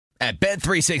At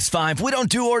Bet365, we don't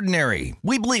do ordinary.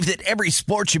 We believe that every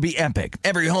sport should be epic.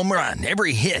 Every home run,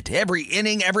 every hit, every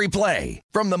inning, every play.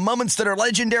 From the moments that are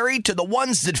legendary to the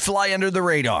ones that fly under the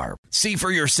radar. See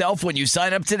for yourself when you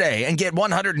sign up today and get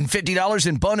 $150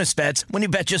 in bonus bets when you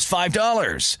bet just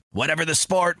 $5. Whatever the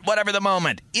sport, whatever the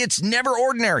moment, it's never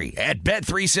ordinary at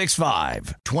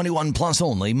Bet365. 21 plus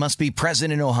only. Must be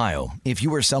present in Ohio. If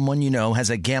you or someone you know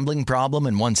has a gambling problem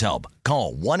and wants help,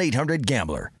 call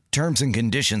 1-800-GAMBLER. Terms and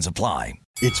conditions apply.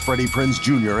 It's Freddie Prinze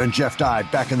Jr. and Jeff Dye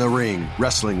back in the ring.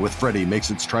 Wrestling with Freddie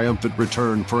makes its triumphant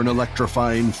return for an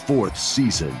electrifying 4th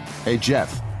season. Hey,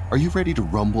 Jeff, are you ready to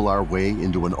rumble our way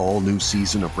into an all-new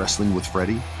season of Wrestling with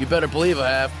Freddie? You better believe I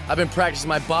have. I've been practicing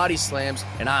my body slams,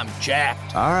 and I'm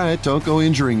jacked. All right, don't go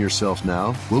injuring yourself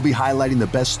now. We'll be highlighting the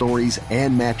best stories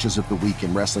and matches of the week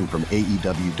in wrestling from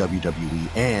AEW,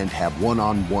 WWE, and have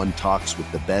one-on-one talks with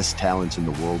the best talents in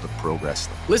the world of pro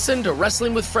wrestling. Listen to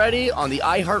Wrestling with Freddie on the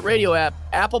iHeartRadio app,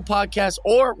 Apple Podcasts,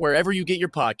 or wherever you get your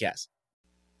podcasts.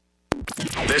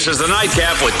 This is the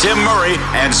Nightcap with Tim Murray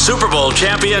and Super Bowl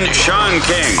champion Sean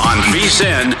King on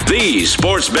VSiN, the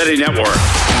Sports Betting Network.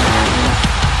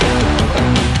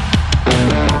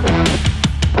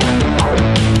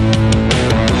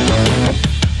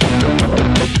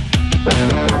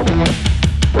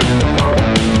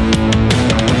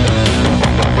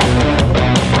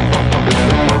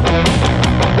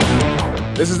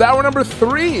 This is hour number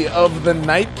 3 of the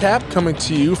Nightcap, coming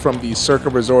to you from the Circa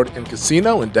Resort and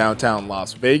Casino in downtown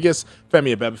Las Vegas.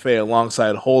 Femi Abebefe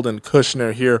alongside Holden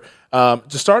Kushner here. To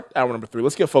start hour number 3,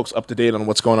 let's get folks up to date on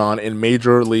what's going on in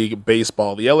Major League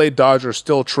Baseball. The LA Dodgers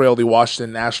still trail the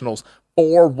Washington Nationals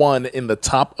 4-1 in the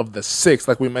top of the 6th.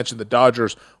 Like we mentioned, the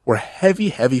Dodgers were heavy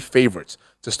favorites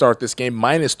to start this game,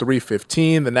 minus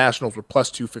 315. The Nationals were plus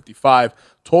 255.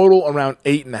 Total around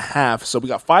 8.5. So we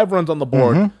got 5 runs on the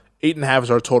board. 8.5 is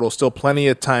our total. Still plenty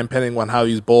of time pending on how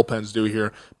these bullpens do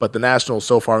here. But the Nationals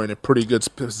so far in a pretty good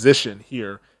position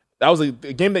here. That was a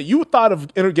game that you thought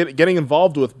of getting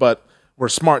involved with, but were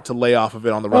smart to lay off of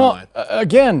it on the run line.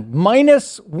 Again,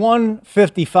 minus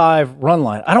 155 run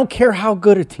line. I don't care how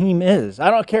good a team is.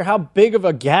 I don't care how big of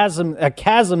a chasm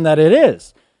that it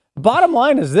is. Bottom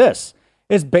line is this.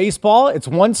 It's baseball. It's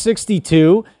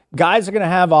 162. Guys are going to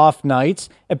have off nights.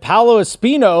 And Paolo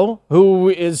Espino, who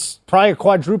is probably a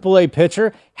quadruple A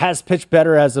pitcher, has pitched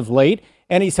better as of late.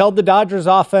 And he's held the Dodgers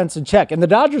offense in check. And the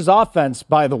Dodgers offense,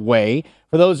 by the way,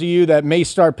 for those of you that may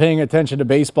start paying attention to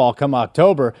baseball come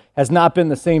October, has not been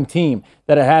the same team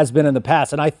that it has been in the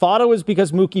past. And I thought it was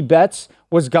because Mookie Betts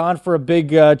was gone for a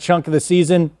big chunk of the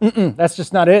season. That's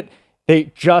just not it.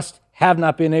 They just have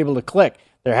not been able to click.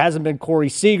 There hasn't been Corey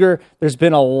Seager. There's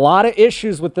been a lot of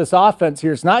issues with this offense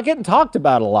here. It's not getting talked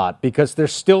about a lot because they're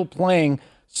still playing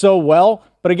so well.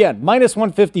 But again, minus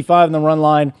 155 in the run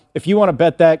line. If you want to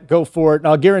bet that, go for it. And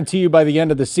I'll guarantee you by the end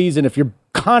of the season, if you're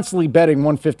constantly betting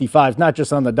 155, not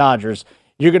just on the Dodgers,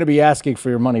 you're going to be asking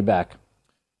for your money back.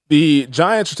 The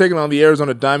Giants are taking on the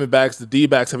Arizona Diamondbacks. The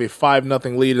D-backs have a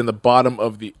 5-0 lead in the bottom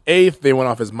of the 8th. They went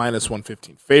off as minus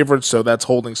 115 favorites, so that's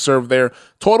holding serve there.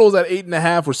 Total's at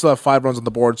 8.5. We still have 5 runs on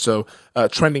the board, so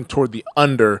trending toward the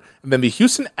under. And then the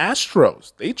Houston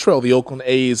Astros, they trail the Oakland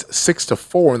A's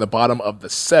 6-4 in the bottom of the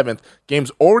 7th.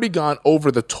 Game's already gone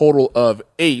over the total of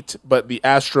 8, but the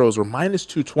Astros were minus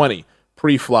 220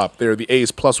 pre-flop. They're the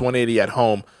A's plus 180 at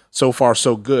home. So far,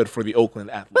 so good for the Oakland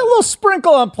Athletics. A little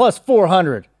sprinkle on plus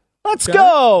 400. Let's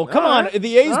go. Come on.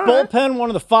 The A's bullpen, one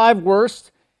of the 5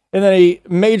 worst in the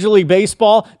Major League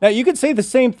Baseball. Now, you could say the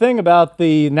same thing about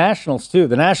the Nationals, too.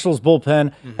 The Nationals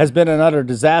bullpen has been an utter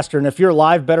disaster. And if you're a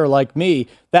live bettor like me,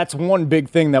 that's one big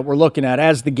thing that we're looking at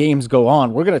as the games go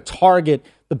on. We're going to target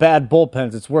the bad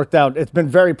bullpens. It's worked out. It's been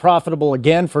very profitable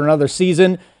again for another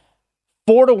season.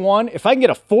 4-1. If I can get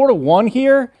a 4-1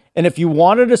 here, and if you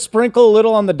wanted to sprinkle a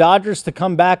little on the Dodgers to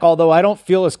come back, although I don't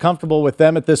feel as comfortable with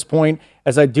them at this point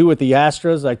as I do with the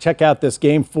Astros, I check out this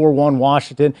game, 4-1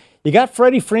 Washington. You got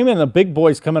Freddie Freeman and the big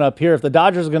boys coming up here. If the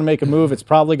Dodgers are going to make a move, it's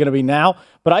probably going to be now.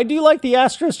 But I do like the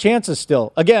Astros' chances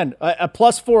still. Again, a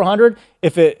plus 400,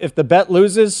 if the bet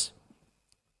loses,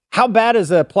 how bad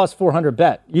is a plus 400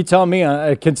 bet? You tell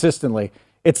me consistently.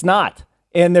 It's not.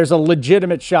 And there's a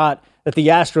legitimate shot that the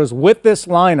Astros, with this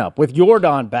lineup, with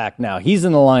Yordan back now, he's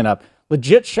in the lineup,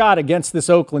 legit shot against this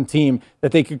Oakland team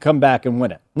that they could come back and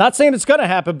win it. Not saying it's going to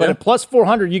happen, but at plus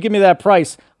 400, you give me that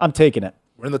price, I'm taking it.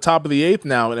 We're in the top of the 8th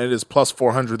now, and it is plus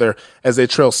 400 there as they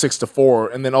trail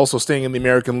 6-4. And then also staying in the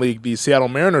American League, the Seattle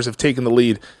Mariners have taken the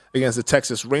lead against the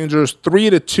Texas Rangers,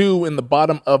 3-2 in the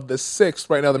bottom of the 6th.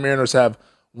 Right now, the Mariners have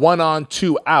 1 on,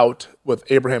 2 out with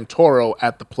Abraham Toro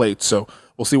at the plate. So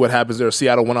we'll see what happens there.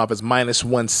 Seattle went off as minus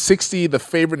 160. The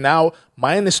favorite now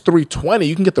minus 320.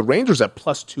 You can get the Rangers at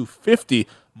plus 250.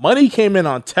 Money came in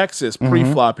on Texas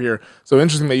pre-flop here. So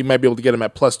interesting that you might be able to get them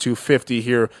at plus 250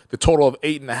 here. The total of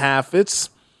 8.5.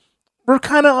 We're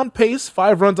kind of on pace.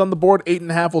 5 runs on the board,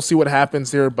 8.5. We'll see what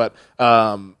happens here. But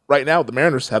right now, the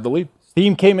Mariners have the lead.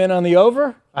 Steam came in on the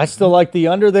over. I still like the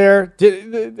under there.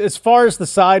 As far as the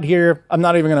side here, I'm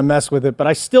not even going to mess with it, but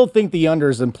I still think the under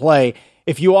is in play.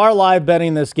 If you are live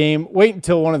betting this game, wait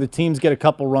until one of the teams get a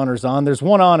couple runners on. There's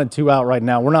 1 on and 2 out right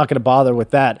now. We're not going to bother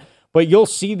with that, but you'll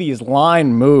see these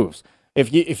line moves.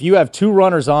 If you have 2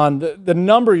 runners on, the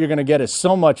number you're going to get is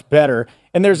so much better.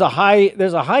 And there's a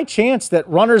high chance that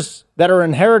runners that are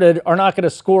inherited are not going to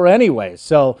score anyway.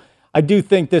 So I do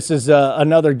think this is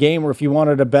another game where if you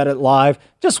wanted to bet it live,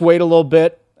 just wait a little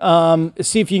bit,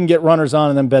 see if you can get runners on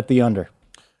and then bet the under.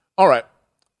 All right.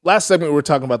 Last segment, we were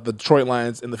talking about the Detroit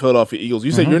Lions and the Philadelphia Eagles.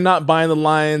 You said you're not buying the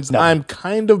Lions. No. I'm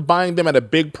kind of buying them at a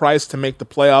big price to make the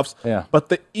playoffs. Yeah. But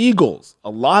the Eagles,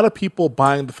 a lot of people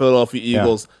buying the Philadelphia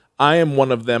Eagles. Yeah. I am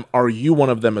one of them. Are you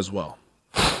one of them as well?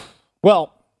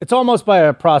 Well, it's almost by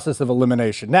a process of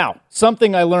elimination. Now,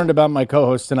 something I learned about my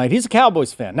co-host tonight, he's a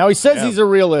Cowboys fan. Now, he says he's a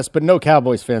realist, but no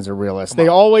Cowboys fans are realists. They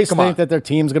always think that their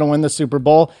team's going to win the Super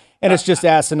Bowl, and it's just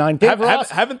asinine.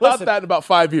 Haven't thought that in about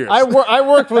 5 years. I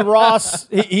worked with Ross.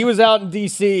 He was out in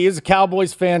D.C. He's a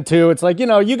Cowboys fan, too. It's like,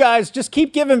 you guys just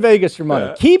keep giving Vegas your money.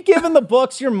 Yeah. Keep giving the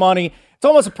books your money. It's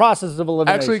almost a process of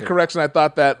elimination. Actually, correction, I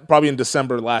thought that probably in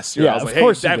December last year. Yeah, I was like,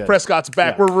 hey, Dak Prescott's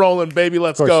back. Yeah. We're rolling, baby.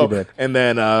 Let's go. And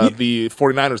then the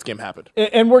 49ers game happened.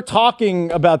 And we're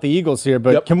talking about the Eagles here,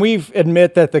 but can we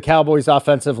admit that the Cowboys'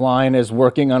 offensive line is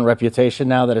working on reputation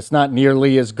now, that it's not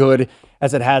nearly as good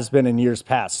as it has been in years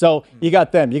past? So you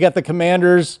got them. You got the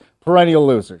Commanders, perennial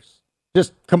losers,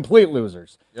 just complete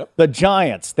losers. Yep. The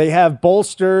Giants, they have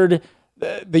bolstered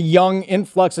the young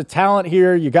influx of talent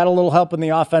here. You got a little help in the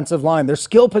offensive line. Their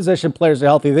skill position players are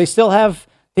healthy. They still have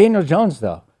Daniel Jones,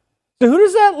 though. So who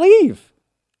does that leave?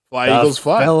 Eagles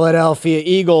fly. Philadelphia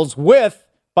Eagles with,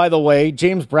 by the way,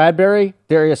 James Bradbury,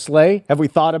 Darius Slay. Have we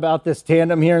thought about this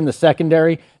tandem here in the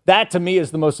secondary? That, to me, is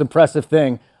the most impressive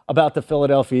thing about the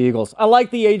Philadelphia Eagles. I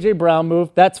like the A.J. Brown move.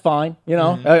 That's fine.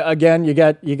 Again, you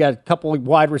got a couple of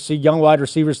young wide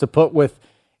receivers to put with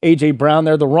A.J. Brown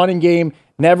there. The running game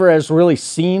never has really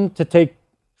seemed to take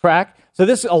track. So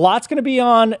a lot's going to be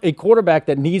on a quarterback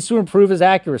that needs to improve his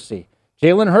accuracy.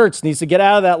 Jalen Hurts needs to get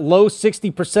out of that low 60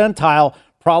 percentile,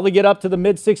 probably get up to the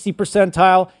mid 60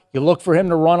 percentile. You look for him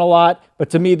to run a lot,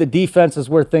 but to me, the defense is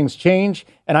where things change,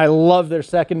 and I love their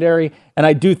secondary, and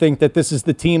I do think that this is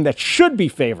the team that should be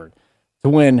favored to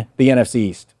win the NFC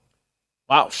East.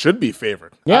 Wow, should be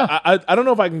favored. Yeah. I don't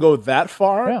know if I can go that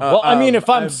far. Yeah. Well, if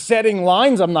I'm setting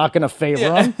lines, I'm not going to favor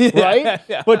them, right?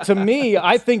 Yeah. But to me,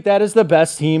 I think that is the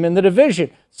best team in the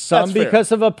division. Some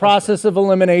because of a process of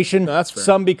elimination,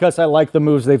 some because I like the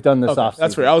moves they've done this offseason.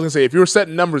 That's fair. I was going to say, if you were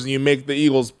setting numbers and you make the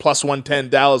Eagles plus 110,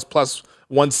 Dallas plus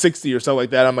 160 or something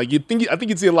like that, I'm like, I think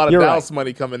you'd see a lot of Dallas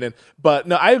money coming in. But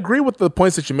no, I agree with the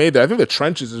points that you made there. I think the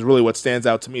trenches is really what stands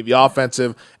out to me, the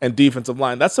offensive and defensive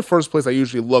line. That's the first place I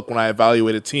usually look when I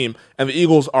evaluate a team, and the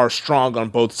Eagles are strong on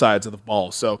both sides of the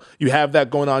ball. So you have that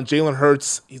going on. Jalen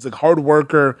Hurts, he's a hard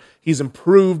worker. He's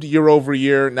improved year over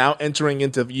year, now entering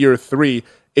into year 3.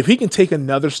 If he can take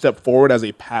another step forward as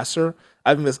a passer,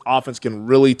 I think this offense can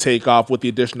really take off with the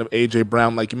addition of A.J.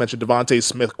 Brown. Like you mentioned, Devontae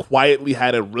Smith quietly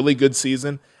had a really good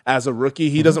season as a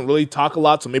rookie. He doesn't really talk a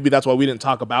lot, so maybe that's why we didn't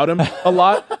talk about him a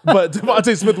lot. But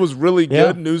Devontae Smith was really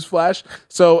good, newsflash.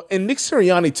 So, and Nick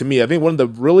Sirianni, to me, I think one of the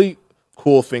really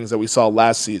cool things that we saw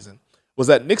last season was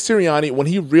that Nick Sirianni, when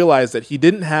he realized that he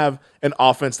didn't have an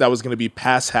offense that was going to be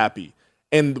pass-happy,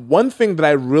 and one thing that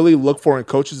I really look for in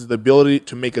coaches is the ability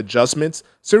to make adjustments.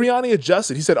 Sirianni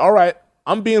adjusted. He said, all right,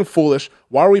 I'm being foolish.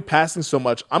 Why are we passing so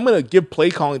much? I'm going to give play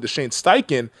calling to Shane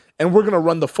Steichen, and we're going to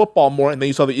run the football more. And then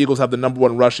you saw the Eagles have the number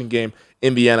 1 rushing game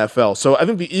in the NFL. So I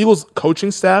think the Eagles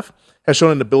coaching staff has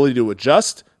shown an ability to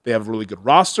adjust. They have a really good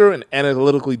roster, an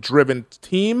analytically driven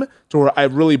team, to where I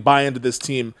really buy into this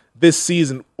team this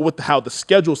season with how the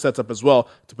schedule sets up as well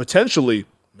to potentially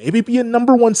maybe be a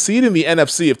number 1 seed in the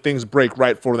NFC if things break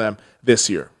right for them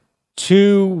this year.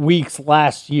 2 weeks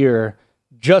last year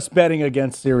just betting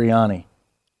against Sirianni.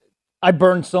 I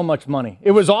burned so much money.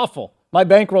 It was awful. My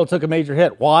bankroll took a major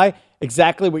hit. Why?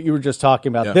 Exactly what you were just talking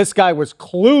about. Yeah. This guy was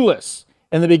clueless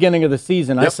in the beginning of the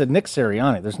season. I said, Nick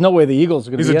Sirianni, there's no way the Eagles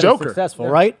are going to be successful,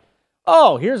 right?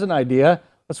 Oh, here's an idea.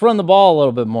 Let's run the ball a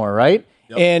little bit more, right?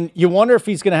 And you wonder if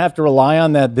he's going to have to rely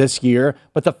on that this year.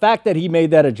 But the fact that he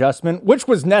made that adjustment, which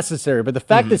was necessary, but the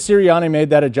fact that Sirianni made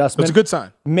that adjustment, it's a good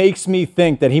sign, makes me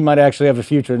think that he might actually have a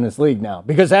future in this league now.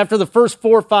 Because after the first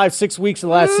 4, 5, 6 weeks of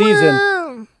last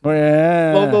season,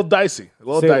 a little dicey. A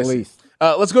little dicey. Least.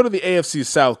 Let's go to the AFC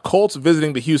South. Colts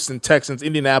visiting the Houston Texans.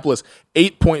 Indianapolis,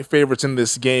 8-point favorites in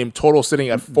this game. Total sitting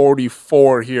at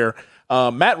 44 here.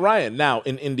 Matt Ryan now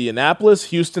in Indianapolis.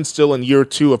 Houston still in year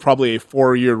 2 of probably a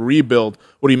 4-year rebuild.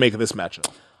 What do you make of this matchup?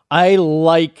 I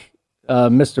like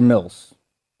Mr. Mills.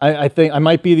 I think I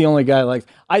might be the only guy like.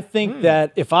 I think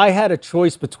that if I had a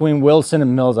choice between Wilson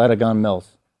and Mills, I'd have gone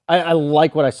Mills. I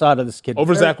like what I saw to this kid.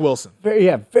 Over Zach Wilson.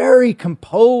 Very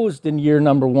composed in year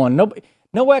number 1.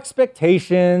 No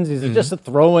expectations. He's just a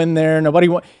throw in there.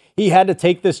 He had to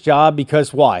take this job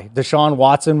because why? Deshaun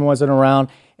Watson wasn't around.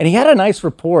 And he had a nice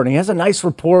rapport, and he has a nice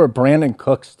rapport with Brandon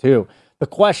Cooks, too. The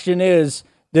question is,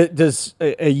 does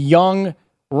a young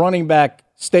running back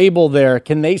stable there,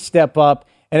 can they step up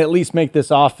and at least make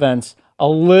this offense a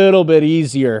little bit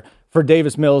easier for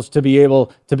Davis Mills to be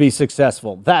able to be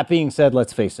successful? That being said,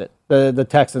 let's face it, the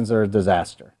Texans are a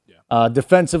disaster.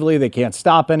 Defensively, they can't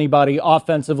stop anybody.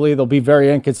 Offensively, they'll be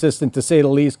very inconsistent, to say the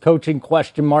least. Coaching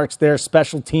question marks there.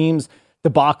 Special teams,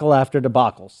 debacle after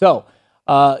debacle. So,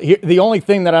 the only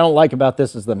thing that I don't like about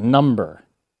this is the number.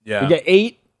 You get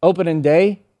 8 opening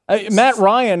day. Matt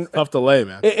Ryan. Tough to lay,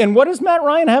 man. And what does Matt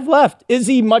Ryan have left? Is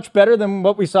he much better than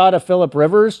what we saw to Phillip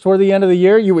Rivers toward the end of the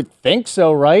year? You would think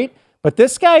so, right? But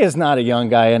this guy is not a young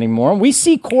guy anymore. We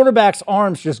see quarterbacks'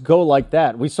 arms just go like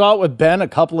that. We saw it with Ben a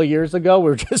couple of years ago.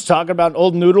 We were just talking about an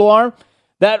old noodle arm.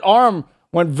 That arm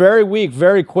went very weak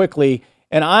very quickly.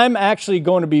 And I'm actually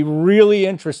going to be really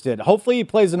interested. Hopefully he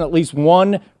plays in at least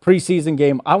one preseason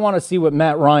game. I want to see what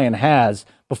Matt Ryan has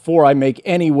before I make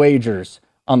any wagers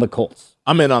on the Colts.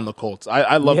 I'm in on the Colts.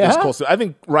 I love this Colts. I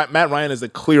think Matt Ryan is a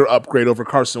clear upgrade over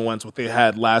Carson Wentz, what they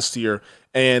had last year.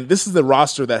 And this is the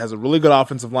roster that has a really good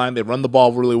offensive line. They run the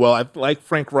ball really well. I like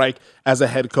Frank Reich as a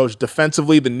head coach.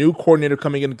 Defensively, the new coordinator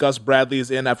coming in, Gus Bradley,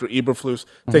 is in after Eberflus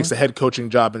takes the head coaching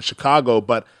job in Chicago.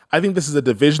 But I think this is a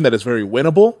division that is very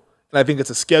winnable. And I think it's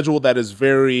a schedule that is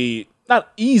very,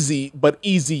 not easy, but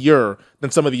easier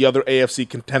than some of the other AFC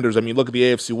contenders. I mean, look at the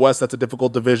AFC West. That's a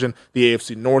difficult division. The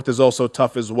AFC North is also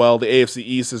tough as well. The AFC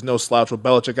East is no slouch with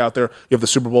Belichick out there. You have the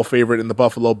Super Bowl favorite in the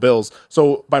Buffalo Bills.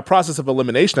 So by process of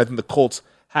elimination, I think the Colts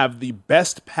have the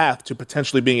best path to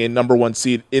potentially being a number 1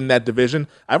 seed in that division.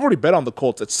 I've already bet on the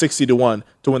Colts at 60-1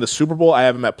 to win the Super Bowl. I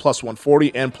have them at plus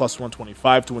 140 and plus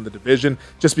 125 to win the division,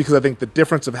 just because I think the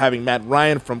difference of having Matt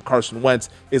Ryan from Carson Wentz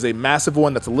is a massive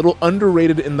one that's a little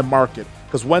underrated in the market,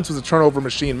 because Wentz was a turnover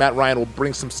machine. Matt Ryan will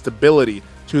bring some stability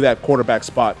to that quarterback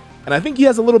spot. And I think he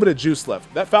has a little bit of juice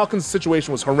left. That Falcons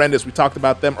situation was horrendous. We talked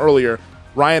about them earlier.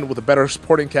 Ryan, with a better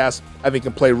supporting cast, I think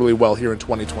can play really well here in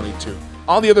 2022.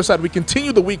 On the other side, we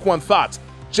continue the Week 1 thoughts.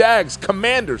 Jags,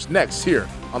 Commanders next here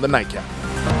on the Nightcap.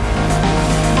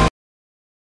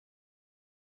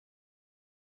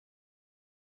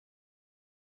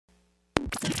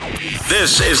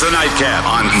 This is the Nightcap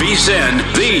on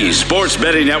VSiN, the Sports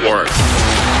Betting Network.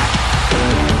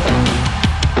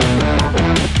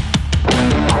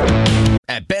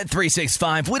 At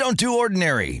Bet365, we don't do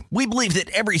ordinary. We believe that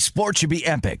every sport should be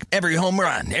epic. Every home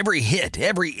run, every hit,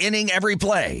 every inning, every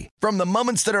play. From the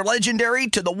moments that are legendary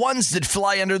to the ones that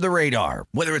fly under the radar.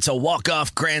 Whether it's a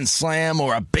walk-off grand slam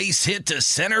or a base hit to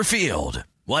center field.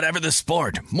 Whatever the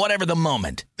sport, whatever the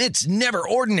moment. It's never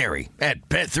ordinary at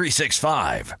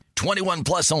Bet365. 21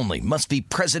 plus only. Must be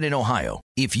present in Ohio.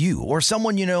 If you or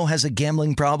someone you know has a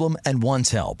gambling problem and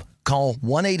wants help, call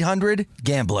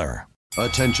 1-800-GAMBLER.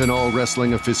 Attention all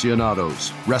wrestling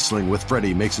aficionados. Wrestling with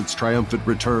Freddie makes its triumphant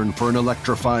return for an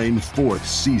electrifying 4th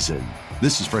season.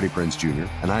 This is Freddie Prinze Jr.,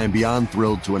 and I am beyond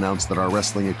thrilled to announce that our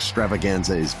wrestling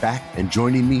extravaganza is back, and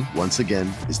joining me once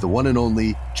again is the one and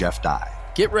only Jeff Dye.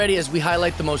 Get ready as we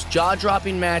highlight the most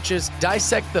jaw-dropping matches,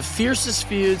 dissect the fiercest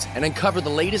feuds, and uncover the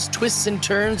latest twists and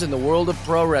turns in the world of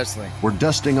pro wrestling. We're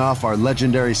dusting off our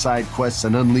legendary side quests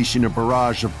and unleashing a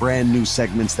barrage of brand new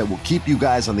segments that will keep you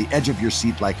guys on the edge of your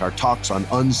seat, like our talks on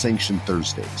Unsanctioned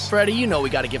Thursdays. Freddie, you know we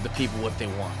got to give the people what they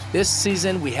want. This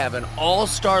season, we have an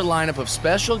all-star lineup of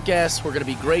special guests who are going to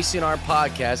be gracing our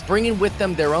podcast, bringing with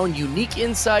them their own unique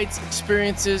insights,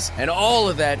 experiences, and all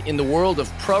of that in the world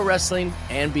of pro wrestling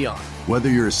and beyond.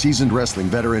 Whether you're a seasoned wrestling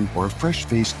veteran or a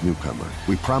fresh-faced newcomer,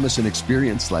 we promise an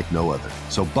experience like no other.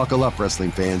 So buckle up,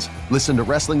 wrestling fans. Listen to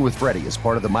Wrestling with Freddie as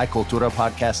part of the My Cultura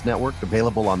Podcast Network,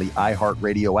 available on the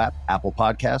iHeartRadio app, Apple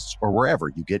Podcasts, or wherever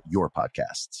you get your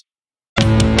podcasts.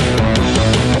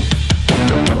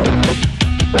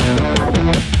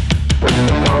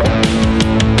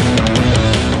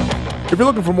 If you're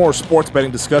looking for more sports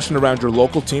betting discussion around your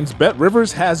local teams,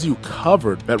 BetRivers has you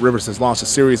covered. BetRivers has launched a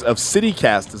series of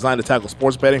CityCasts designed to tackle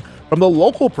sports betting from the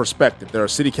local perspective. There are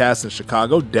CityCasts in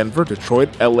Chicago, Denver, Detroit,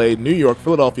 LA, New York,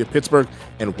 Philadelphia, Pittsburgh,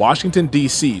 and Washington,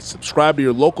 D.C. Subscribe to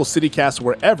your local CityCast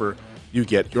wherever you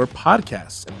get your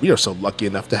podcasts. And we are so lucky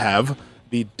enough to have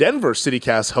the Denver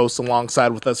CityCast hosts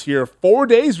alongside with us here. 4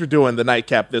 days we're doing the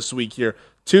nightcap this week here.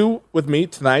 2 with me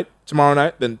tonight, tomorrow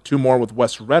night, then 2 more with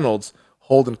Wes Reynolds,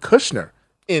 Holden Kushner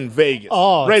in Vegas,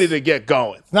 ready to get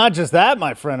going. It's not just that,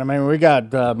 my friend. I mean, we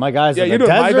got my guys in the doing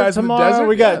desert my guys tomorrow. In the desert?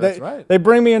 We got that's right. They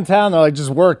bring me in town. They're like,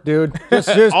 just work, dude. Just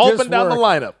all just up and down work. the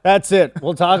lineup. That's it.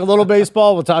 We'll talk a little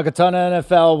baseball. We'll talk a ton of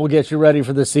NFL. We'll get you ready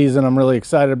for the season. I'm really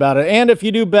excited about it. And if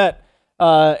you do bet,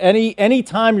 any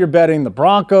time you're betting the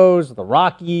Broncos, or the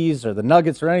Rockies, or the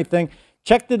Nuggets, or anything,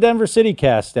 check the Denver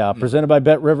CityCast out, presented by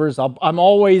BetRivers. I'm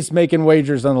always making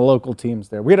wagers on the local teams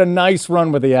there. We had a nice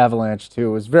run with the Avalanche, too.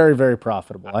 It was very, very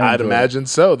profitable. I'd imagine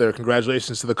so. There.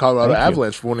 Congratulations to the Colorado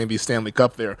Avalanche for winning the Stanley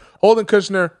Cup there. Holden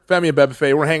Kushner, Femi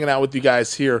Abebefe, we're hanging out with you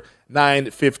guys here,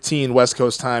 9:15 West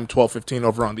Coast time, 12:15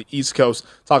 over on the East Coast,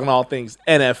 talking all things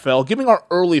NFL, giving our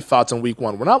early thoughts on Week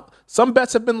 1. Some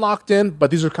bets have been locked in,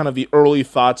 but these are kind of the early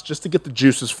thoughts just to get the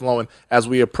juices flowing as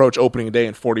we approach opening day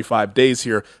in 45 days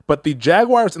here. But the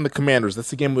Jaguars and the Commanders, that's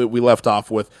the game that we left off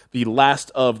with, the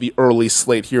last of the early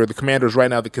slate here. The Commanders right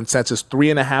now, the consensus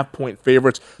 3.5-point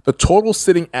favorites, the total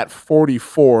sitting at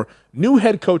 44. New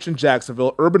head coach in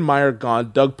Jacksonville, Urban Meyer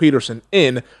gone, Doug Peterson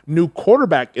in. New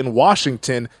quarterback in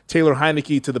Washington, Taylor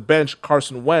Heineke to the bench,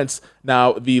 Carson Wentz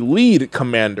now the lead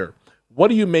commander. What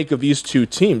do you make of these two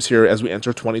teams here as we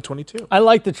enter 2022? I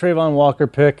like the Trayvon Walker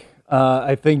pick.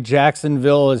 I think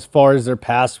Jacksonville, as far as their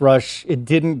pass rush, it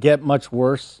didn't get much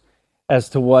worse as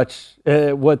to what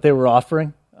they were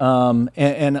offering.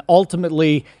 And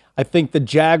ultimately, I think the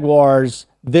Jaguars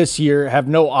this year have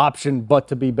no option but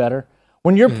to be better.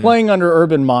 When you're playing under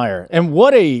Urban Meyer, and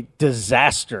what a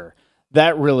disaster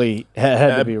that really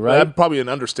had to be, right? That's probably an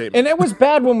understatement. And it was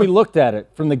bad when we looked at it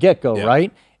from the get-go,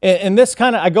 right? And this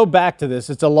kind of, I go back to this,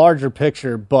 it's a larger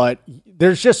picture, but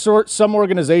there's just some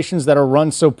organizations that are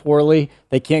run so poorly,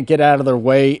 they can't get out of their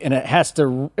way, and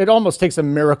it almost takes a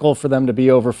miracle for them to be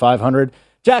over 500.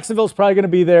 Jacksonville's probably going to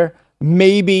be there.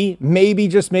 Maybe,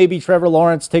 just maybe Trevor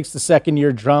Lawrence takes the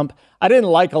second-year jump. I didn't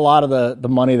like a lot of the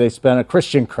money they spent. A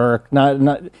Christian Kirk,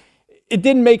 it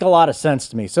didn't make a lot of sense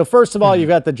to me. So first of all, you've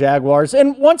got the Jaguars.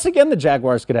 And once again, the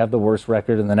Jaguars could have the worst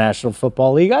record in the National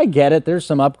Football League. I get it. There's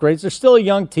some upgrades. They're still a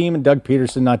young team, and Doug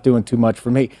Peterson not doing too much for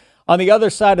me. On the other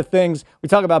side of things, we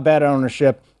talk about bad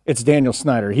ownership. It's Daniel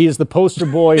Snyder. He is the poster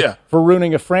boy for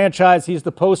ruining a franchise. He's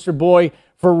the poster boy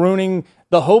for ruining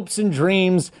the hopes and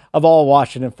dreams of all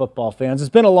Washington football fans. It's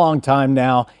been a long time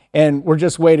now, and we're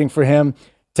just waiting for him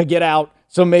to get out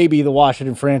so maybe the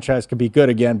Washington franchise could be good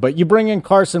again. But you bring in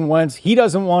Carson Wentz. He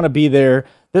doesn't want to be there.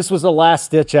 This was a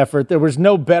last-ditch effort. There was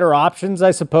no better options,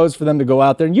 I suppose, for them to go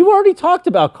out there. And you already talked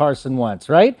about Carson Wentz,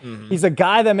 right? Mm-hmm. He's a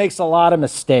guy that makes a lot of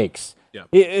mistakes. Yeah.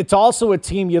 It's also a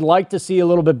team you'd like to see a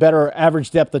little bit better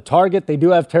average depth of target. They do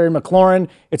have Terry McLaurin.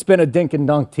 It's been a dink and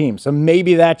dunk team. So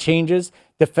maybe that changes.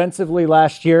 Defensively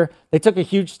last year, they took a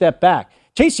huge step back.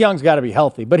 Chase Young's got to be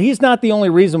healthy, but he's not the only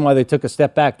reason why they took a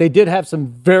step back. They did have some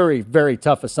very, very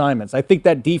tough assignments. I think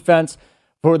that defense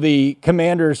for the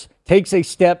Commanders takes a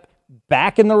step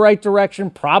back in the right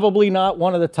direction. Probably not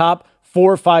one of the top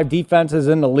 4 or 5 defenses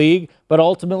in the league, but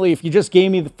ultimately, if you just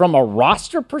gave me from a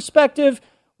roster perspective,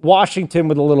 Washington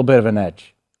with a little bit of an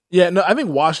edge. Yeah, no, I think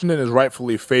Washington is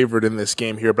rightfully favored in this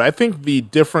game here, but I think the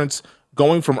difference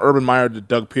going from Urban Meyer to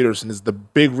Doug Peterson is the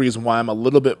big reason why I'm a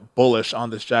little bit bullish on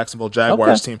this Jacksonville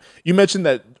Jaguars team. You mentioned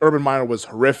that Urban Meyer was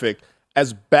horrific.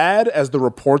 As bad as the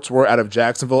reports were out of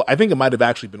Jacksonville, I think it might have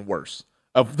actually been worse.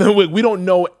 We don't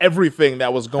know everything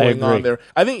that was going on there.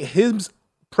 I think his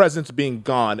presence being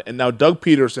gone, and now Doug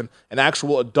Peterson, an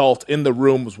actual adult in the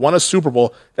room, who's won a Super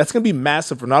Bowl, that's going to be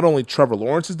massive for not only Trevor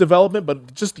Lawrence's development,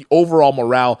 but just the overall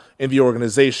morale in the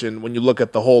organization when you look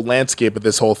at the whole landscape of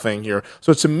this whole thing here.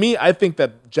 So to me, I think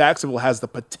that Jacksonville has the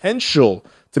potential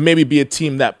to maybe be a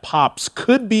team that pops,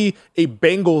 could be a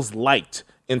Bengals light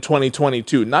in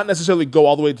 2022. Not necessarily go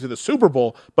all the way to the Super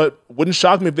Bowl, but wouldn't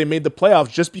shock me if they made the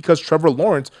playoffs just because Trevor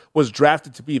Lawrence was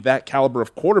drafted to be that caliber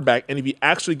of quarterback. And if he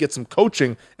actually gets some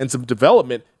coaching and some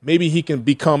development, maybe he can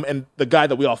become and the guy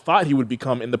that we all thought he would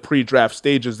become in the pre-draft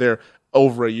stages there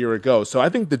over a year ago. So I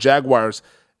think the Jaguars,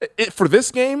 for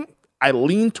this game, I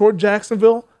lean toward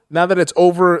Jacksonville. Now that it's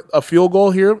over a field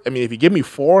goal here, I mean, if you give me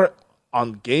 4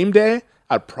 on game day,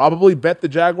 I'd probably bet the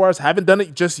Jaguars. Haven't done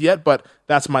it just yet, but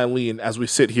that's my lean as we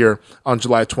sit here on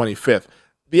July 25th.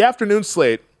 The afternoon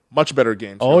slate, much better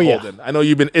games. Oh, yeah. Holden. I know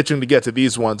you've been itching to get to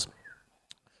these ones.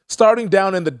 Starting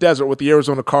down in the desert with the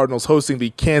Arizona Cardinals hosting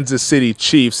the Kansas City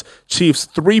Chiefs. Chiefs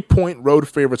 3-point road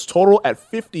favorites, total at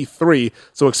 53,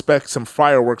 so expect some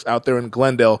fireworks out there in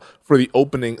Glendale for the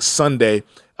opening Sunday.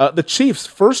 The Chiefs,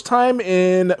 first time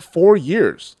in 4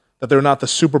 years that they're not the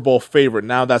Super Bowl favorite.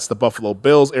 Now that's the Buffalo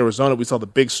Bills. Arizona, we saw the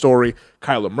big story,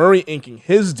 Kyler Murray inking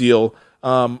his deal.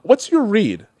 What's your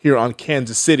read here on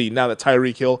Kansas City now that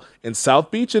Tyreek Hill in South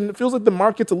Beach? And it feels like the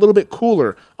market's a little bit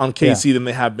cooler on KC than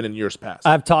they have been in years past.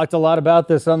 I've talked a lot about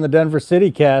this on the Denver City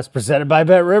Cast presented by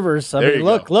Bet Rivers. I mean,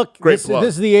 look, this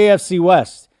is the AFC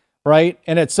West, right?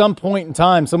 And at some point in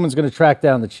time, someone's going to track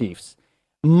down the Chiefs.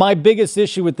 My biggest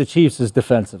issue with the Chiefs is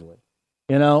defensively.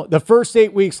 You know, the first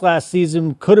 8 weeks last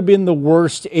season could have been the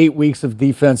worst 8 weeks of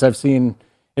defense I've seen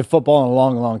in football in a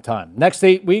long, long time. Next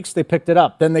 8 weeks, they picked it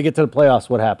up. Then they get to the playoffs.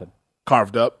 What happened?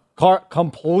 Carved up.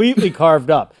 Completely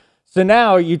carved up. So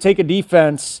now you take a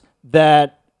defense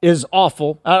that is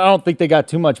awful. I don't think they got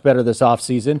too much better this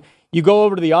offseason. You go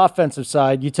over to the offensive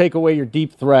side. You take away your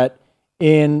deep threat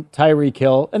in Tyreek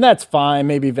Hill, and that's fine.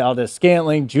 Maybe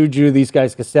Valdez-Scantling, Juju, these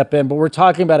guys could step in. But we're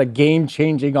talking about a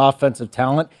game-changing offensive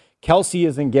talent. Kelsey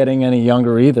isn't getting any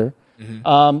younger either.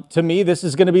 To me, this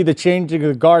is going to be the changing of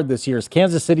the guard this year. Is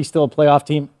Kansas City still a playoff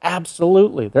team?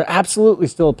 Absolutely. They're absolutely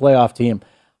still a playoff team.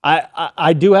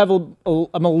 I do have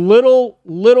I'm a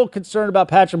little concerned about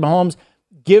Patrick Mahomes,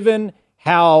 given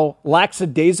how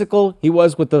lackadaisical he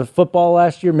was with the football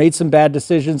last year, made some bad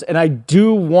decisions, and I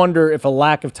do wonder if a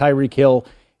lack of Tyreek Hill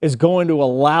is going to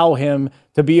allow him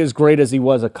to be as great as he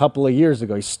was a couple of years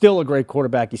ago. He's still a great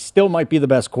quarterback. He still might be the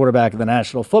best quarterback in the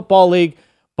National Football League,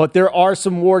 but there are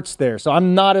some warts there. So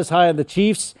I'm not as high on the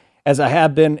Chiefs as I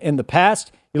have been in the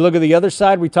past. You look at the other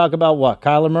side, we talk about what?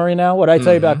 Kyler Murray now? What did I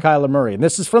tell you about Kyler Murray? And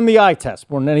this is from the eye test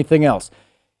more than anything else.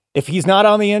 If he's not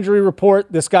on the injury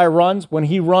report, this guy runs. When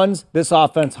he runs, this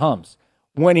offense hums.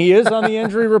 When he is on the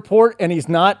injury report and he's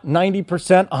not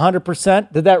 90%,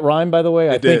 100%, did that rhyme, by the way?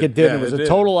 I think it did. Yeah, it was a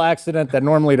total accident that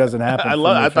normally doesn't happen.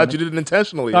 I thought you did it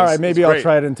intentionally. All right, maybe I'll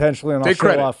try it intentionally and I'll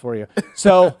show off for you.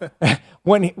 So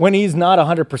when he's not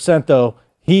 100%, though,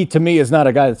 he, to me, is not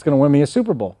a guy that's going to win me a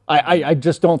Super Bowl. I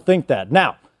just don't think that.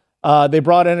 Now, they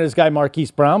brought in his guy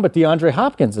Marquise Brown, but DeAndre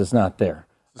Hopkins is not there.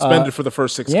 Suspended for the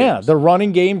first 6 games. Yeah, the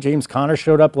running game, James Conner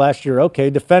showed up last year. Okay,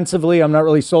 defensively, I'm not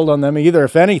really sold on them either.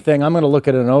 If anything, I'm going to look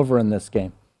at an over in this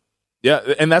game. Yeah,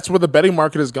 and that's where the betting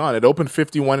market has gone. It opened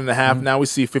 51.5. Now we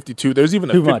see 52. There's even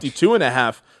a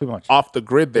 52.5 off the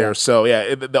grid there. Yeah. So,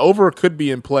 yeah, the over could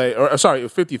be in play. Or sorry,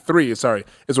 53, is where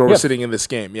we're sitting in this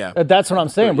game. Yeah, that's what I'm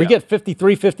saying. We get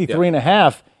 53 and a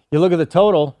half. You look at the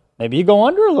total. Maybe you go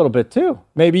under a little bit, too.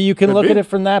 Maybe you can look at it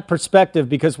from that perspective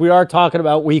because we are talking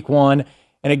about week one.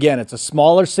 And again, it's a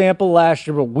smaller sample last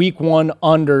year, but week one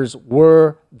unders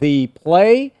were the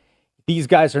play. These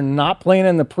guys are not playing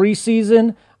in the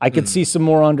preseason. I could see some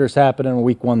more unders happen in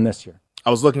week one this year. I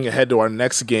was looking ahead to our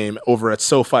next game over at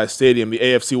SoFi Stadium, the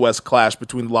AFC West clash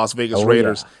between the Las Vegas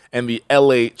Raiders and the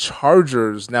LA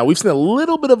Chargers. Now, we've seen a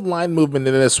little bit of line movement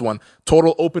in this one.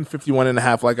 Total open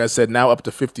 51.5, like I said, now up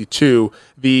to 52.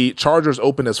 The Chargers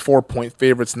opened as 4-point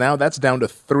favorites. Now that's down to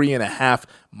 3.5,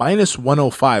 minus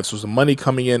 105. So some money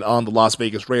coming in on the Las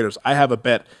Vegas Raiders. I have a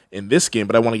bet in this game,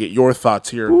 but I want to get your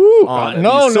thoughts here on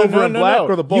the silver and black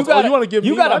or the Bulls. You want to give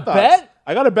me my thoughts?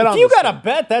 I got a bet on this. If you got a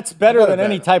bet, that's better than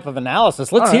any type of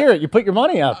analysis. Let's hear it. You put your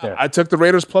money out there. I took the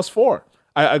Raiders plus 4.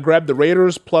 I grabbed the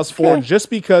Raiders plus 4 just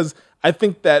because I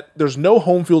think that there's no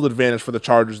home field advantage for the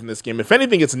Chargers in this game. If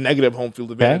anything, it's a negative home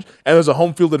field advantage. And there's a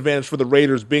home field advantage for the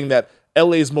Raiders, being that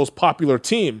LA's most popular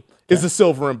team is the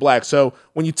silver and black. So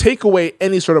when you take away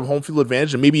any sort of home field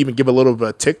advantage and maybe even give a little bit of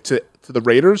a tick to the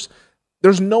Raiders,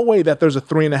 there's no way that there's a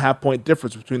 3.5-point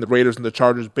difference between the Raiders and the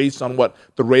Chargers based on what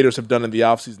the Raiders have done in the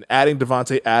offseason, adding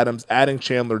Devontae Adams, adding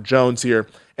Chandler Jones here.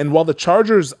 And while the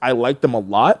Chargers, I like them a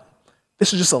lot,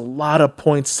 this is just a lot of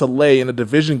points to lay in a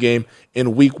division game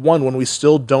in week one when we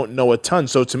still don't know a ton.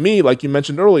 So to me, like you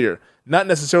mentioned earlier, not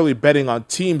necessarily betting on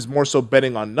teams, more so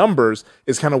betting on numbers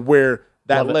is kind of where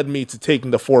that led me to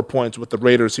taking the 4 points with the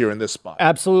Raiders here in this spot.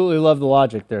 Absolutely love the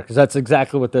logic there because that's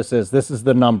exactly what this is. This is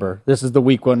the number. This is the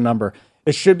week one number.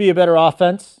 It should be a better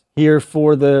offense here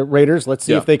for the Raiders. Let's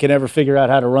see if they can ever figure out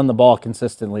how to run the ball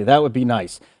consistently. That would be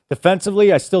nice.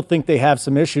 Defensively, I still think they have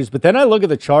some issues. But then I look at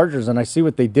the Chargers and I see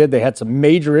what they did. They had some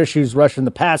major issues rushing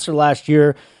the passer last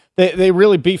year. They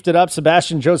really beefed it up.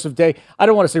 Sebastian Joseph Day, I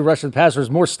don't want to say rushing the passer, it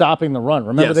was more stopping the run.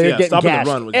 Remember, they were getting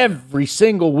gashed every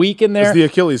single week in there. It's the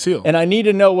Achilles heel. And I need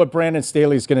to know what Brandon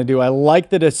Staley's going to do. I like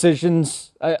the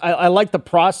decisions. I like the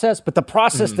process, but the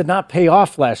process did not pay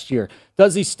off last year.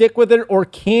 Does he stick with it, or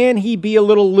can he be a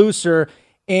little looser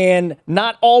and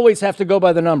not always have to go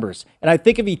by the numbers. And I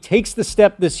think if he takes the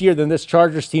step this year, then this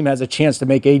Chargers team has a chance to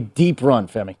make a deep run,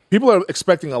 Femi. People are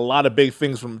expecting a lot of big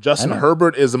things from Justin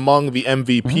Herbert. Is among the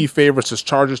MVP favorites. This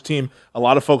Chargers team, a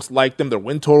lot of folks like them. Their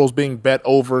win totals being bet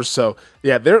over. So,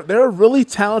 yeah, they're a really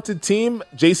talented team.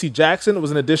 J.C. Jackson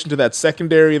was an addition to that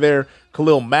secondary there.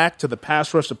 Khalil Mack to the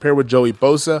pass rush to pair with Joey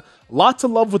Bosa. Lots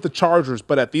of love with the Chargers,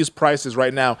 but at these prices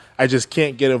right now, I just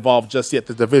can't get involved just yet.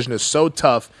 The division is so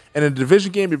tough. And in a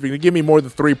division game, if you're going to give me more than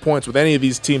 3 points with any of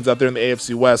these teams out there in the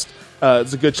AFC West,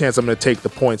 there's a good chance I'm going to take the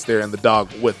points there in the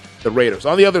dog with the Raiders.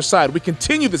 On the other side, we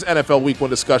continue this NFL Week 1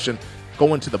 discussion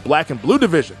going to the black and blue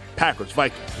division. Packers,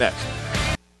 Vikings, next.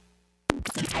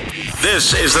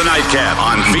 This is the Nightcap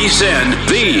on VSiN,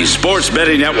 the Sports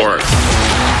Betting Network.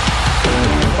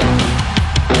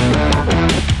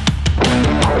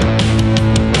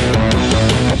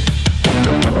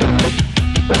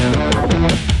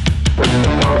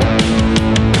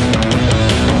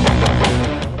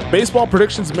 Baseball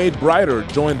predictions made brighter.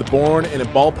 Join the Born in a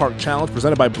Ballpark Challenge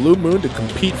presented by Blue Moon to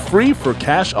compete free for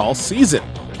cash all season.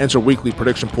 Enter weekly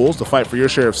prediction pools to fight for your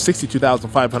share of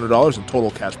 $62,500 in total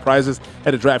cash prizes.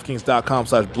 Head to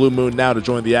DraftKings.com/Blue Moon now to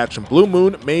join the action. Blue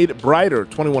Moon made brighter.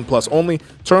 21 plus only.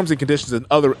 Terms and conditions and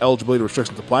other eligibility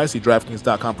restrictions apply. See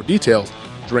DraftKings.com for details.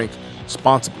 Drink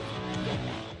responsibly.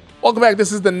 Welcome back.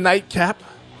 This is the Nightcap.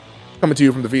 Coming to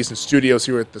you from the VSiN studios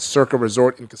here at the Circa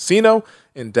Resort and Casino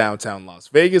in downtown Las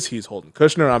Vegas. He's Holden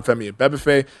Kushner. I'm Femi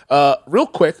Abebefe. Real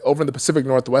quick, over in the Pacific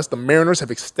Northwest, the Mariners have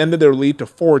extended their lead to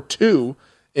 4-2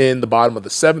 in the bottom of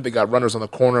the seventh. They got runners on the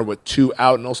corner with 2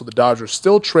 out, and also the Dodgers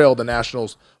still trail the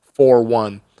Nationals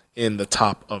 4-1 in the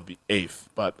top of the eighth.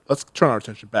 But let's turn our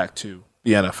attention back to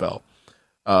the NFL.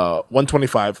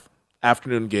 1:25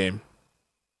 afternoon game.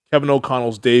 Kevin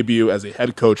O'Connell's debut as a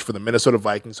head coach for the Minnesota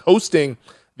Vikings, hosting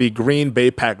the Green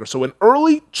Bay Packers. So an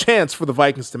early chance for the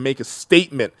Vikings to make a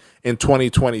statement in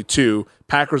 2022.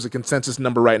 Packers, a consensus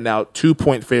number right now,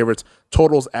 2-point favorites,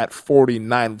 totals at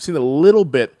 49. We've seen a little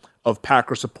bit of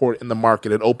Packer support in the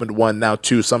market. It opened 1, now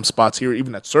 2, some spots here,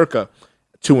 even at circa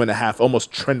 2.5,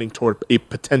 almost trending toward a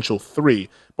potential 3.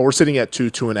 But we're sitting at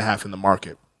 2.5 in the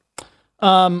market.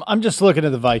 I'm just looking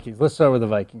at the Vikings. Let's start with the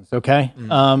Vikings, okay?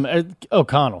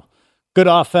 O'Connell. Good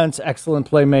offense,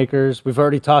 excellent playmakers. We've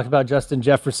already talked about Justin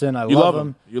Jefferson. I love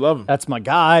him. You love him. That's my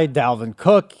guy. Dalvin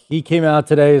Cook, he came out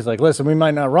today. He's like, listen, we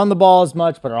might not run the ball as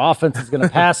much, but our offense is going to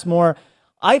pass more.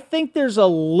 I think there's a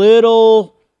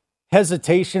little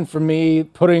hesitation for me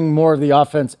putting more of the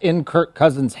offense in Kirk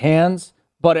Cousins' hands,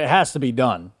 but it has to be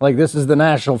done. Like, this is the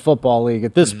National Football League.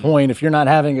 At this point, if you're not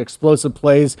having explosive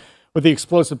plays with the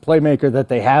explosive playmaker that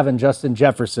they have in Justin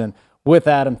Jefferson, with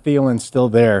Adam Thielen still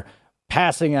there,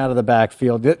 passing out of the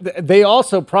backfield. They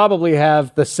also probably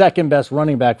have the second best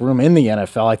running back room in the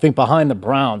NFL, I think, behind the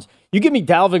Browns. You give me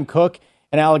Dalvin Cook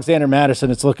and Alexander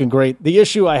Mattison, it's looking great. The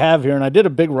issue I have here, and I did a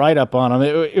big write-up on them,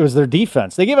 it was their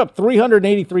defense. They gave up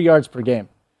 383 yards per game.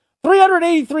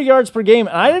 383 yards per game,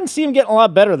 and I didn't see them getting a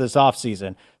lot better this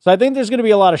offseason. So I think there's going to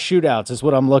be a lot of shootouts is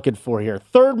what I'm looking for here.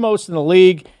 Third most in the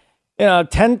league.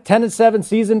 10-7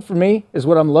 season for me is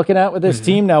what I'm looking at with this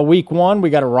team. Now, week 1, we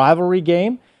got a rivalry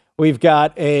game. We've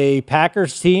got a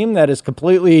Packers team that is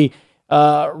completely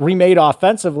remade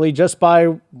offensively just by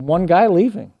one guy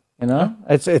leaving. You know,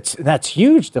 that's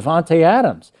huge, Devontae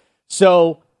Adams.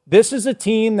 So this is a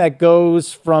team that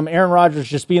goes from Aaron Rodgers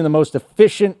just being the most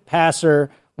efficient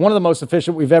passer, one of the most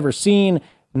efficient we've ever seen.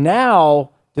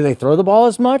 Now, do they throw the ball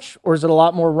as much, or is it a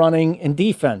lot more running and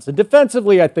defense? And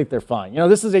defensively, I think they're fine. You know,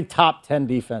 this is a top 10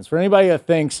 defense. For anybody that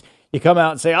thinks you come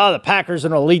out and say, the Packers are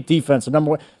an elite defense, the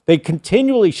number one. They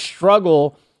continually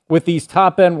struggle with these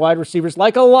top-end wide receivers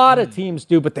like a lot of teams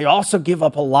do, but they also give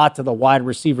up a lot to the wide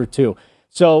receiver too.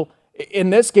 So in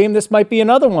this game, this might be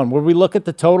another one where we look at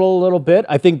the total a little bit.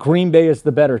 I think Green Bay is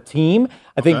the better team.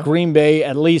 I think Green Bay,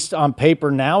 at least on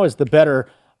paper now, is the better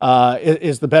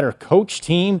coach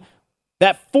team.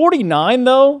 That 49,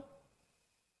 though,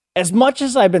 as much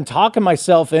as I've been talking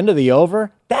myself into the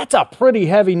over, that's a pretty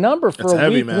heavy number for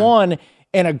week 1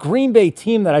 and a Green Bay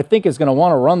team that I think is going to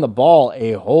want to run the ball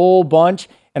a whole bunch.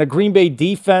 And a Green Bay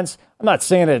defense, I'm not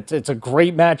saying it's a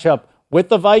great matchup with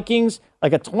the Vikings,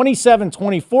 like a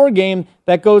 27-24 game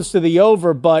that goes to the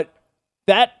over, but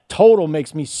that total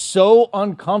makes me so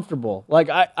uncomfortable. Like,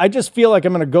 I just feel like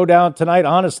I'm going to go down tonight,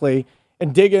 honestly,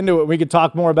 and dig into it. We could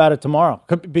talk more about it tomorrow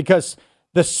because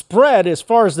the spread, as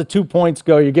far as the 2 points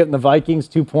go, you're getting the Vikings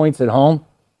 2 points at home.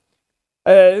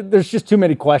 There's just too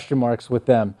many question marks with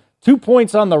them. 2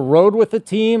 points on the road with the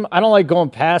team. I don't like going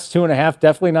past 2.5,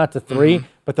 definitely not to 3.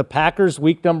 But the Packers,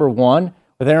 week number 1,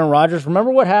 with Aaron Rodgers, remember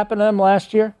what happened to them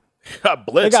last year? got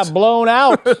blitzed. They got blown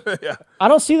out. Yeah. I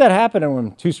don't see that happening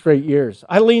in 2 straight years.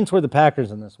 I lean toward the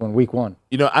Packers in this one, week 1.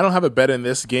 I don't have a bet in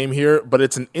this game here, but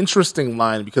it's an interesting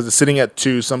line because it's sitting at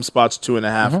 2, some spots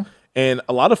 2.5. And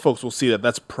a lot of folks will see that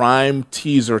that's prime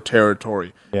teaser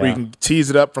territory, where you can tease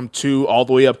it up from 2 all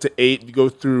the way up to 8. You go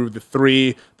through the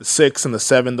 3, the 6, and the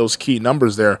 7, those key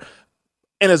numbers there.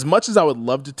 And as much as I would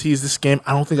love to tease this game,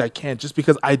 I don't think I can, just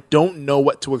because I don't know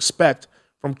what to expect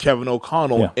from Kevin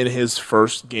O'Connell in his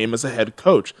first game as a head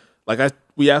coach.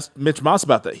 We asked Mitch Moss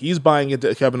about that. He's buying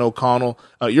into Kevin O'Connell.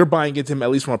 You're buying into him, at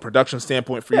least from a production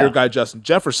standpoint, for your guy, Justin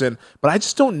Jefferson. But I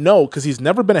just don't know, because he's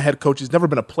never been a head coach. He's never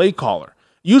been a play caller.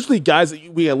 Usually guys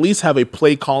that we at least have a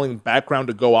play calling background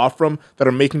to go off from that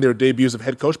are making their debuts of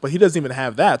head coach, but he doesn't even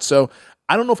have that. So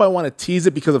I don't know if I want to tease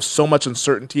it because of so much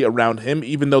uncertainty around him,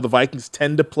 even though the Vikings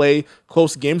tend to play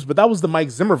close games. But that was the Mike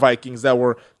Zimmer Vikings that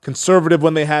were conservative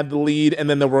when they had the lead, and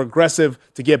then they were aggressive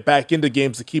to get back into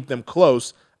games to keep them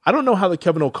close. I don't know how the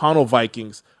Kevin O'Connell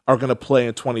Vikings are going to play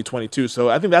in 2022. So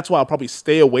I think that's why I'll probably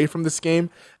stay away from this game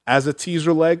as a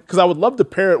teaser leg, because I would love to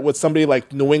pair it with somebody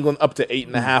like New England up to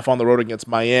 8.5 on the road against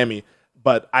Miami.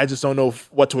 But I just don't know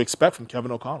what to expect from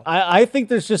Kevin O'Connell. I think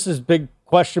there's just as big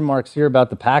question marks here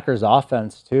about the Packers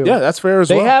offense too. Yeah, that's fair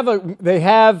as well. They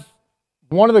have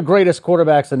one of the greatest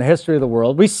quarterbacks in the history of the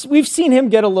world. We've seen him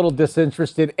get a little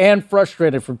disinterested and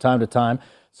frustrated from time to time.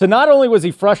 So not only was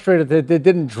he frustrated that they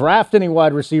didn't draft any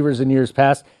wide receivers in years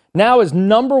past, now his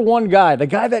number one guy, the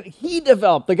guy that he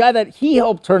developed, the guy that he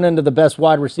helped turn into the best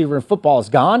wide receiver in football, is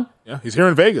gone. Yeah, he's here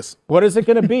in Vegas. What is it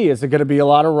going to be? Is it going to be a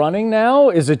lot of running now?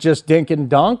 Is it just dink and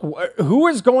dunk? Who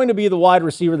is going to be the wide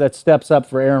receiver that steps up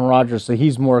for Aaron Rodgers so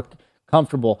he's more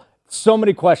comfortable? So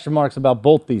many question marks about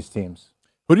both these teams.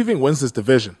 Who do you think wins this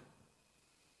division?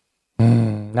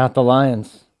 Not the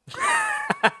Lions.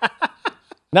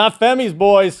 Not Femi's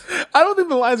boys. I don't think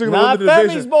the Lions are going to win the division.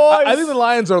 Femi's boys. I think the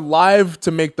Lions are live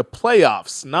to make the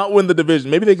playoffs, not win the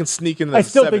division. Maybe they can sneak in. I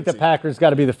still think the Packers got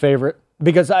to be the favorite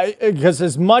because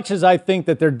as much as I think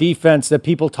that their defense, that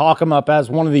people talk them up as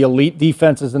one of the elite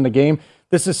defenses in the game,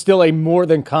 this is still a more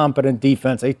than competent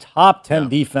defense, a top 10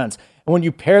 defense. And when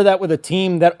you pair that with a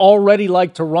team that already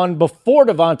liked to run before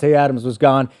Davante Adams was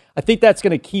gone, I think that's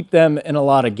going to keep them in a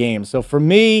lot of games. So for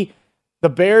me, the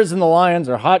Bears and the Lions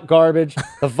are hot garbage.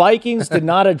 The Vikings did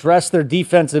not address their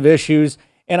defensive issues.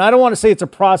 And I don't want to say it's a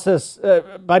process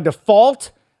by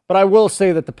default, but I will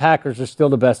say that the Packers are still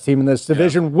the best team in this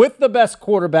division with the best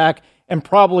quarterback and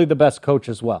probably the best coach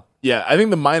as well. Yeah, I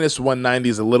think the minus 190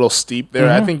 is a little steep there.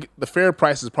 I think the fair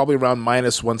price is probably around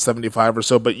minus 175 or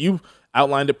so, but you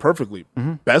outlined it perfectly.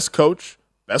 Best coach,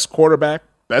 best quarterback,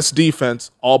 best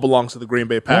defense, all belongs to the Green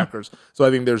Bay Packers. Yeah. So I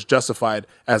think there's justified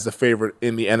as the favorite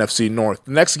in the NFC North.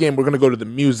 The next game, we're going to go to the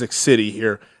Music City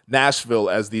here, Nashville,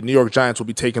 as the New York Giants will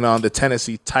be taking on the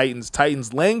Tennessee Titans.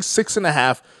 Titans laying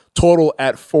 6.5, total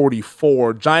at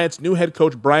 44. Giants' new head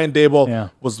coach, Brian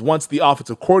Daboll, was once the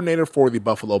offensive coordinator for the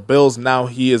Buffalo Bills. Now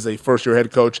he is a first-year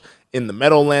head coach in the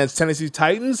Meadowlands. Tennessee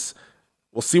Titans,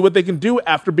 we'll see what they can do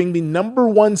after being the number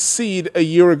 1 seed a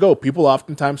year ago. People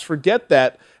oftentimes forget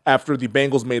that. After the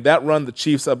Bengals made that run, the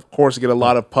Chiefs, of course, get a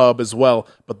lot of pub as well.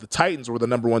 But the Titans were the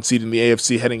number 1 seed in the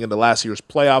AFC heading into last year's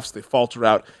playoffs. They falter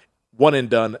out one and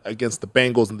done against the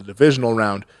Bengals in the divisional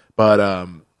round. But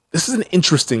this is an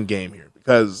interesting game here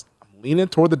because I'm leaning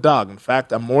toward the dog. In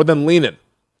fact, I'm more than leaning.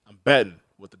 I'm betting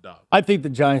with the dog. I think the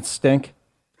Giants stink.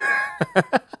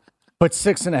 But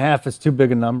 6.5 is too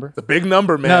big a number. It's a big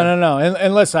number, man. No.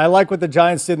 And listen, I like what the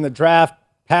Giants did in the draft.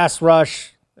 Pass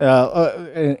rush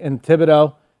in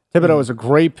Thibodeau. Thibodeau is a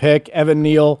great pick. Evan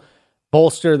Neal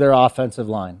bolster their offensive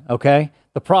line, okay?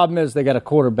 The problem is they got a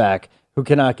quarterback who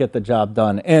cannot get the job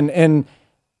done. And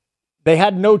they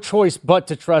had no choice but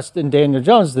to trust in Daniel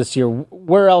Jones this year.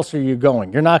 Where else are you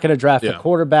going? You're not going to draft a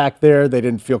quarterback there. They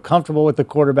didn't feel comfortable with the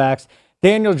quarterbacks.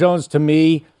 Daniel Jones, to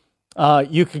me,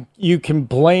 you can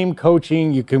blame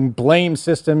coaching, you can blame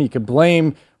system, you can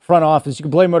blame front office, you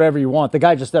can blame whatever you want. The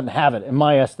guy just doesn't have it, in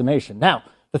my estimation. Now,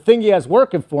 the thing he has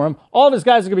working for him, all of his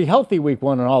guys are going to be healthy week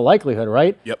 1 in all likelihood,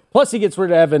 right? Yep. Plus, he gets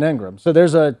rid of Evan Ingram. So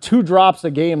there's 2 drops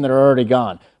a game that are already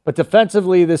gone. But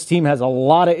defensively, this team has a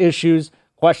lot of issues,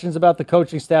 questions about the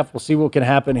coaching staff. We'll see what can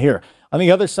happen here. On the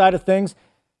other side of things,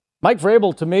 Mike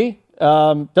Vrabel, to me,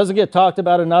 doesn't get talked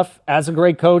about enough as a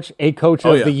great coach, a coach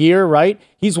of the year, right?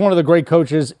 He's one of the great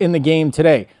coaches in the game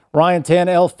today. Ryan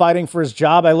Tannehill fighting for his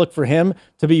job. I look for him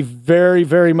to be very,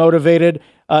 very motivated.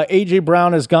 A.J.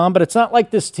 Brown is gone, but it's not like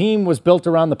this team was built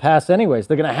around the pass anyways.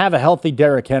 They're going to have a healthy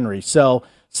Derrick Henry. So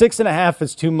 6.5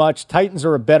 is too much. Titans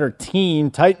are a better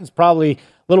team. Titans probably a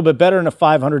little bit better than a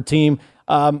 500 team.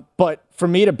 But for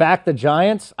me to back the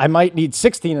Giants, I might need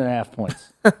 16.5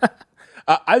 points.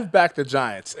 I've backed the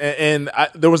Giants, and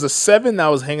there was a 7 that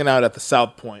was hanging out at the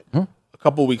South Point a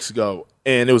couple weeks ago,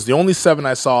 and it was the only 7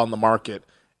 I saw on the market.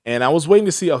 And I was waiting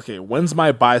to see, okay, when's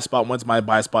my buy spot? And I was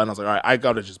like, all right, I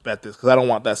got to just bet this because I don't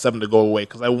want that 7 to go away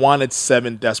because I wanted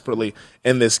 7 desperately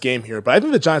in this game here. But I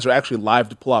think the Giants are actually live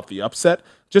to pull off the upset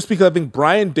just because I think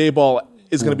Brian Daboll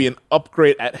is going to be an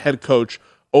upgrade at head coach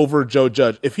over Joe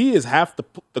Judge. If he is half the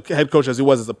head coach as he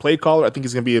was as a play caller, I think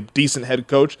he's going to be a decent head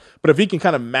coach. But if he can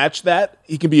kind of match that,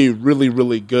 he can be a really,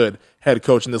 really good head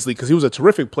coach in this league because he was a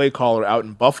terrific play caller out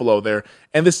in Buffalo there.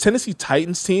 And this Tennessee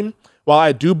Titans team, while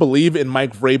I do believe in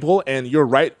Mike Vrabel, and you're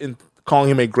right in calling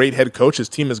him a great head coach, his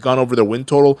team has gone over their win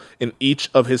total in each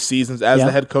of his seasons as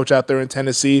the head coach out there in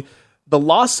Tennessee. The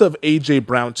loss of A.J.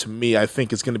 Brown, to me, I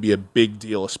think is going to be a big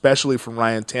deal, especially from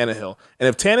Ryan Tannehill. And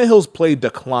if Tannehill's play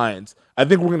declines, I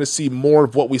think we're going to see more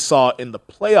of what we saw in the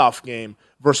playoff game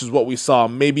versus what we saw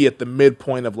maybe at the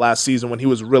midpoint of last season when he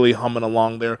was really humming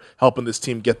along there, helping this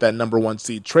team get that number 1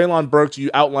 seed. Treylon Burks, you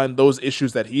outlined those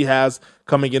issues that he has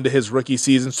coming into his rookie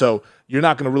season, so you're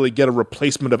not going to really get a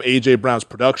replacement of A.J. Brown's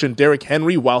production. Derrick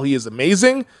Henry, while he is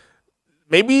amazing,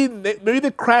 maybe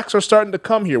the cracks are starting to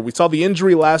come here. We saw the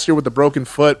injury last year with the broken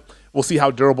foot. We'll see how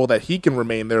durable that he can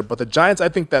remain there. But the Giants, I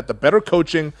think that the better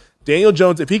coaching, Daniel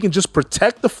Jones, if he can just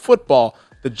protect the football,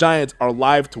 the Giants are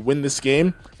live to win this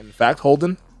game. And in fact,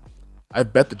 Holden, I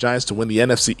bet the Giants to win the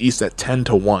NFC East at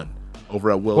 10-1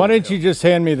 over at Will. Why didn't you just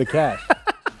hand me the cash?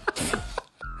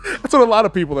 That's what a lot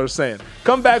of people are saying.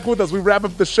 Come back with us. We wrap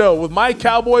up the show with my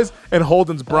Cowboys and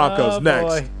Holden's Broncos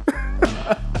next.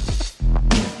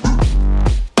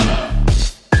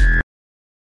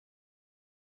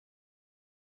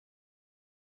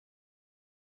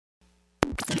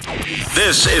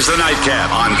 This is the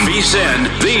Nightcap on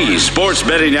VSiN, the Sports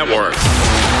Betting Network.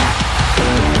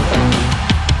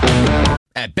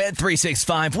 At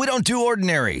Bet365, we don't do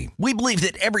ordinary. We believe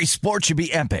that every sport should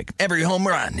be epic. Every home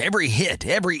run, every hit,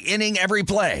 every inning, every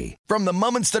play. From the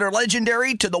moments that are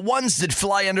legendary to the ones that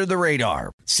fly under the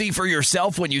radar. See for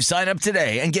yourself when you sign up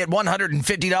today and get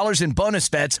 $150 in bonus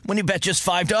bets when you bet just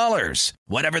 $5.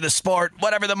 Whatever the sport,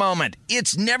 whatever the moment,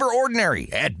 it's never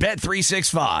ordinary at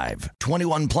Bet365.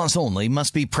 21 plus only.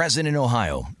 Must be present in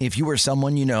Ohio. If you or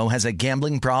someone you know has a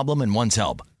gambling problem and wants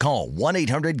help, call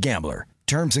 1-800-GAMBLER.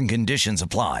 Terms and conditions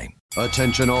apply.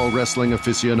 Attention all wrestling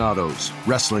aficionados.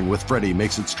 Wrestling with Freddie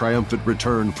makes its triumphant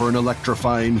return for an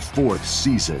electrifying 4th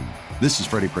season. This is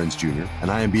Freddie Prinze Jr.,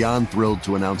 and I am beyond thrilled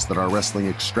to announce that our wrestling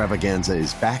extravaganza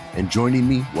is back, and joining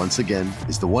me once again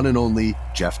is the one and only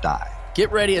Jeff Dye. Get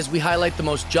ready as we highlight the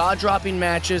most jaw-dropping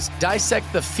matches,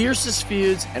 dissect the fiercest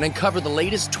feuds, and uncover the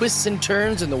latest twists and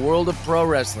turns in the world of pro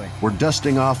wrestling. We're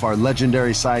dusting off our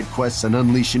legendary side quests and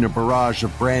unleashing a barrage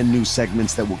of brand new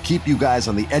segments that will keep you guys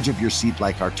on the edge of your seat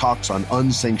like our talks on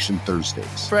Unsanctioned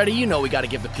Thursdays. Freddie, you know we got to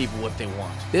give the people what they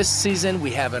want. This season,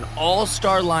 we have an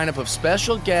all-star lineup of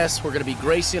special guests who are going to be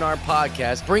gracing our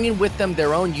podcast, bringing with them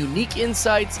their own unique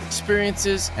insights,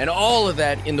 experiences, and all of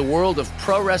that in the world of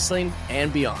pro wrestling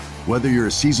and beyond. Whether you're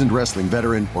a seasoned wrestling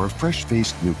veteran or a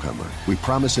fresh-faced newcomer, we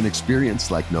promise an experience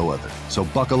like no other. So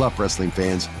buckle up, wrestling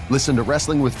fans. Listen to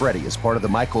Wrestling with Freddie as part of the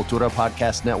My Cultura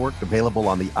Podcast Network, available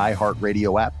on the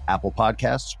iHeartRadio app, Apple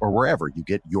Podcasts, or wherever you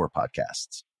get your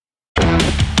podcasts.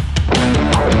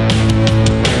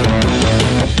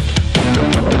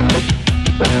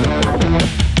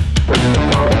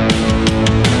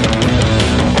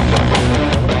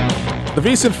 The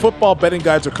VSiN football betting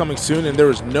guides are coming soon, and there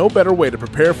is no better way to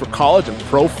prepare for college and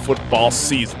pro football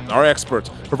season. Our experts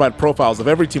provide profiles of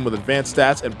every team with advanced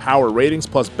stats and power ratings,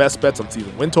 plus best bets on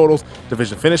season win totals,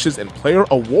 division finishes, and player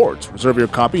awards. Reserve your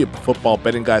copy of the football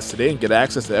betting guides today and get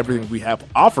access to everything we have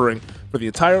offering for the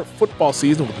entire football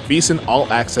season with the VSiN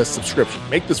All-Access subscription.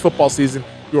 Make this football season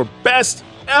your best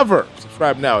ever.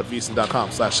 Subscribe now at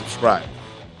VSiN.com/subscribe.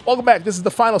 Welcome back. This is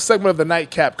the final segment of the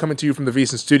Nightcap, coming to you from the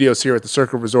VSiN studios here at the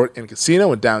Circa Resort and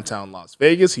Casino in downtown Las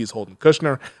Vegas. He's Holden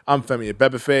Kushner. I'm Femi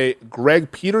Abebefe.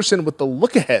 Greg Peterson with the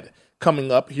look ahead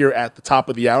coming up here at the top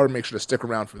of the hour. Make sure to stick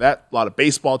around for that. A lot of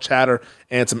baseball chatter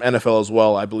and some NFL as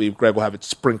well. I believe Greg will have it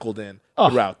sprinkled in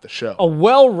throughout the show. A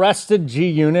well-rested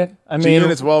G-Unit.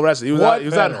 G-Unit's well-rested. He was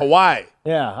out in Hawaii.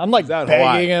 Yeah, I'm like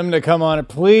begging him to come on.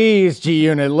 Please,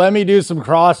 G-Unit, let me do some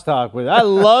crosstalk with it. I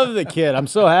love the kid. I'm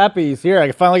so happy he's here.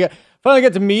 I finally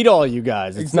get to meet all you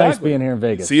guys. It's nice being here in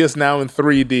Vegas. See us now in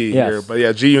 3D here. But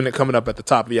yeah, G-Unit coming up at the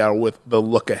top of the hour with the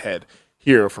look ahead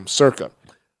here from Circa.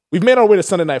 We've made our way to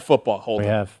Sunday Night Football, Holden.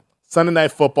 We have. Sunday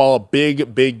Night Football, a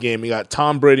big game. You got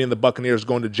Tom Brady and the Buccaneers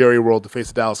going to Jerry World to face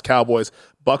the Dallas Cowboys.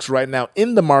 Bucs right now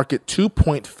in the market,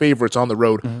 2-point favorites on the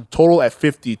road, total at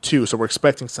 52. So we're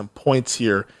expecting some points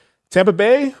here. Tampa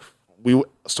Bay, we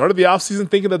started the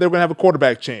offseason thinking that they were going to have a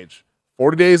quarterback change.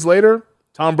 40 days later,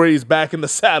 Tom Brady's back in the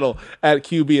saddle at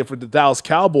QB. And for the Dallas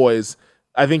Cowboys,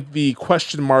 I think the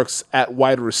question marks at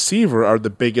wide receiver are the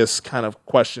biggest kind of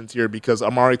questions here because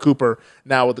Amari Cooper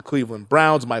now with the Cleveland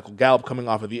Browns, Michael Gallup coming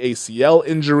off of the ACL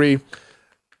injury.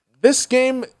 This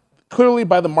game, clearly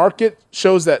by the market,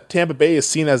 shows that Tampa Bay is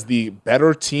seen as the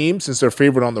better team since they're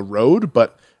favored on the road.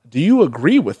 But do you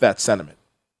agree with that sentiment?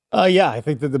 Yeah, I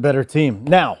think they're the better team.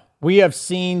 Now, we have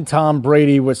seen Tom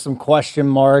Brady with some question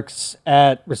marks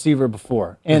at receiver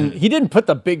before. And he didn't put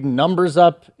the big numbers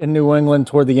up in New England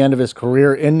toward the end of his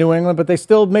career in New England, but they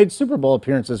still made Super Bowl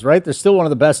appearances, right? They're still one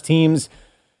of the best teams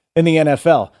in the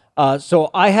NFL. So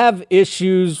I have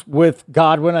issues with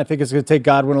Godwin. I think it's going to take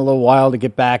Godwin a little while to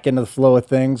get back into the flow of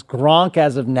things. Gronk,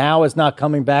 as of now, is not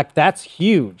coming back. That's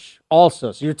huge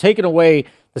also. So you're taking away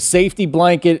the safety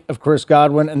blanket of Chris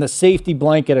Godwin and the safety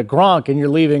blanket of Gronk, and you're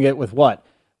leaving it with what?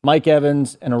 Mike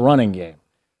Evans and a running game.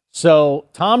 So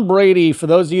Tom Brady, for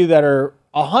those of you that are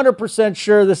 100%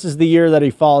 sure this is the year that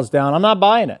he falls down, I'm not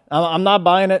buying it. I'm not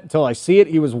buying it until I see it.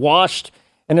 He was washed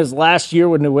in his last year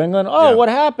with New England. What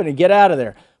happened? Get out of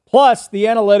there. Plus, the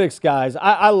analytics guys,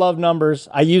 I love numbers.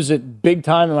 I use it big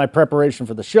time in my preparation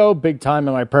for the show, big time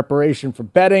in my preparation for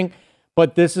betting.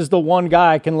 But this is the one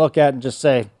guy I can look at and just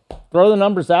say, throw the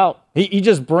numbers out. He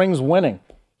just brings winning.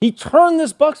 He turned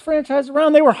this Bucs franchise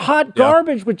around. They were hot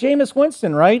garbage with Jameis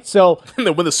Winston, right? So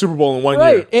they win the Super Bowl in one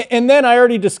year. Right. And then I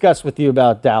already discussed with you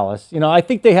about Dallas. You know, I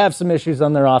think they have some issues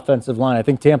on their offensive line. I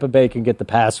think Tampa Bay can get the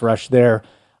pass rush there.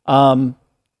 To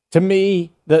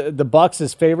me, the Bucs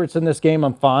as favorites in this game,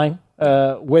 I'm fine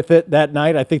with it that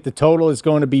night. I think the total is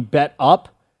going to be bet up.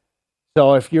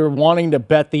 So if you're wanting to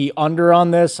bet the under on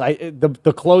this,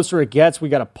 the closer it gets, we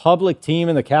got a public team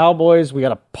in the Cowboys. We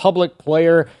got a public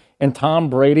player and Tom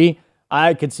Brady,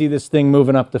 I could see this thing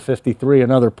moving up to 53,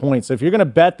 another point. So if you're going to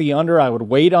bet the under, I would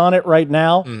wait on it right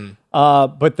now.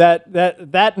 But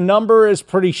that number is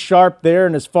pretty sharp there.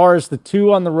 And as far as the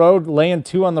 2 on the road, laying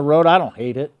 2 on the road, I don't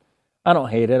hate it.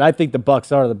 I think the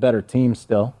Bucs are the better team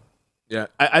still. Yeah,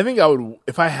 I think I would,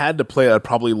 if I had to play, I'd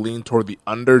probably lean toward the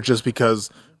under just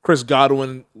because Chris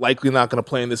Godwin likely not going to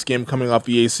play in this game coming off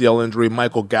the ACL injury.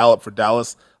 Michael Gallup for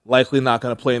Dallas likely not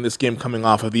going to play in this game coming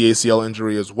off of the ACL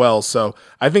injury as well. So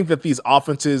I think that these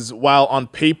offenses, while on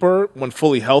paper, when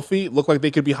fully healthy, look like they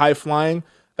could be high-flying,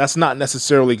 that's not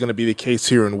necessarily going to be the case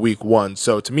here in week 1.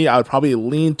 So to me, I would probably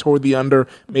lean toward the under.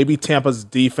 Maybe Tampa's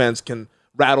defense can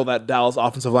rattle that Dallas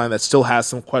offensive line that still has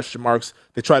some question marks.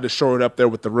 They tried to shore it up there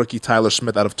with the rookie Tyler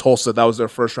Smith out of Tulsa. That was their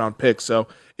first-round pick. So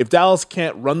if Dallas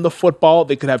can't run the football,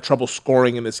 they could have trouble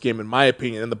scoring in this game, in my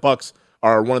opinion. And the Bucs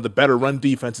are one of the better run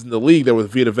defenses in the league there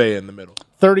with Vita Vea in the middle.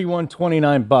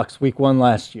 31-29 Bucs week 1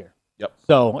 last year. Yep.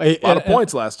 So a lot of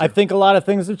points last year. I think a lot of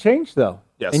things have changed, though.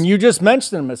 Yes. And you just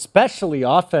mentioned them, especially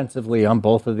offensively on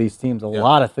both of these teams. A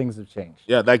lot of things have changed.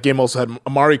 Yeah, that game also had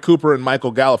Amari Cooper and Michael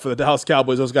Gallup for the Dallas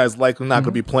Cowboys. Those guys likely not going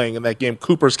to be playing in that game.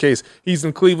 Cooper's case, he's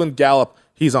in Cleveland. Gallup,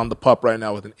 he's on the pup right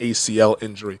now with an ACL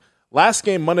injury. Last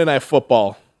game, Monday Night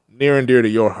Football, near and dear to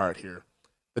your heart here.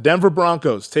 The Denver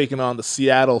Broncos taking on the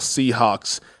Seattle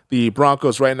Seahawks. The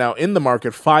Broncos right now in the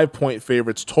market, 5-point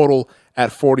favorites, total at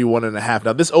 41.5.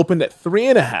 Now, this opened at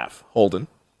 3.5, Holden.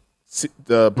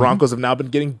 The Broncos have now been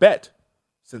getting bet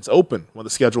since open when the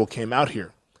schedule came out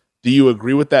here. Do you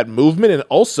agree with that movement? And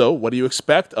also, what do you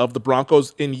expect of the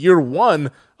Broncos in year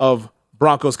 1 of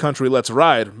Broncos country? Let's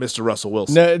ride, Mr. Russell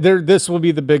Wilson. No, this will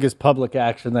be the biggest public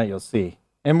action that you'll see.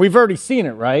 And we've already seen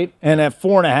it, right? And at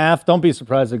 4.5, don't be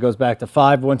surprised if it goes back to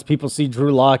 5 once people see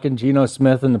Drew Lock and Geno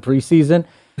Smith in the preseason.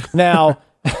 Now,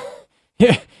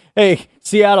 hey,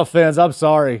 Seattle fans, I'm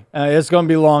sorry. It's going to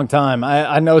be a long time.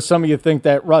 I know some of you think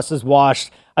that Russ is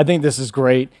washed. I think this is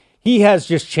great. He has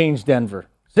just changed Denver,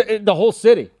 the whole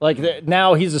city. Like,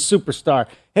 now he's a superstar.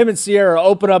 Him and Sierra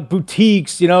open up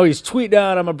boutiques. You know, he's tweeting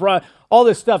out, I'm a bride. All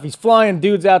this stuff. He's flying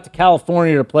dudes out to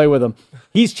California to play with him.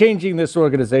 He's changing this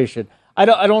organization. I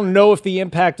don't know if the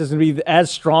impact is going to be as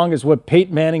strong as what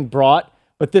Peyton Manning brought,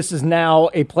 but this is now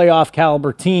a playoff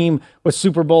caliber team with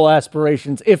Super Bowl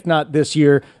aspirations, if not this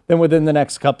year, then within the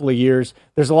next couple of years.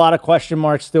 There's a lot of question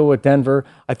marks still with Denver.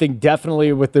 I think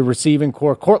definitely with the receiving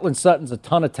core. Courtland Sutton's a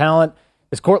ton of talent.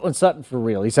 Is Courtland Sutton for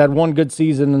real? He's had one good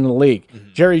season in the league.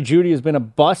 Jerry Jeudy has been a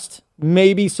bust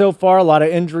maybe so far. A lot of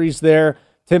injuries there.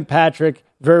 Tim Patrick,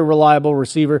 very reliable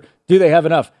receiver. Do they have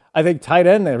enough? I think tight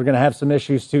end, they're going to have some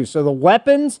issues too. So the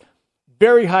weapons,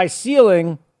 very high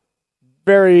ceiling,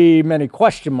 very many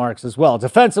question marks as well.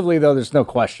 Defensively, though, there's no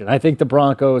question. I think the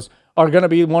Broncos are going to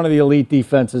be one of the elite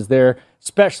defenses there,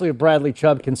 especially if Bradley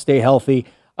Chubb can stay healthy.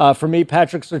 For me,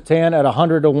 Patrick Surtain at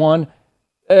 100-1.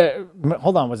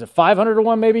 Hold on, was it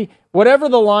 500-1 maybe? Whatever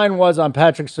the line was on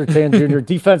Patrick Surtain Jr.,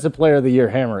 Defensive Player of the Year,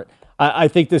 hammer it. I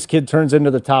think this kid turns into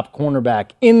the top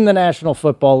cornerback in the National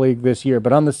Football League this year.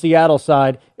 But on the Seattle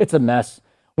side, it's a mess.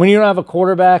 When you don't have a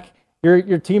quarterback,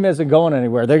 your team isn't going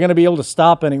anywhere. They're going to be able to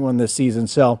stop anyone this season.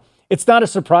 So it's not a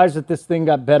surprise that this thing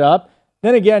got bet up.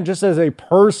 Then again, just as a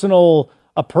personal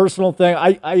thing,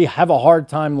 I have a hard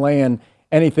time laying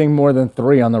anything more than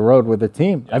 3 on the road with the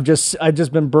team. I've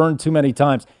just been burned too many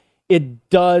times. It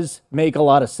does make a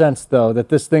lot of sense, though, that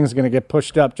this thing's going to get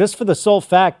pushed up just for the sole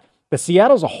fact that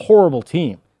Seattle's a horrible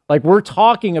team. Like, we're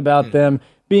talking about them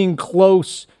being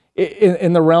close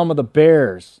in the realm of the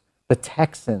Bears, the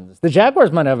Texans. The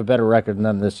Jaguars might have a better record than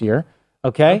them this year,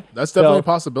 okay? Yeah, that's definitely a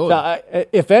possibility.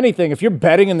 If anything, if you're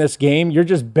betting in this game, you're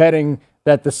just betting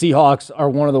that the Seahawks are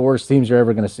one of the worst teams you're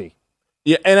ever going to see.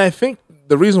 Yeah, and I think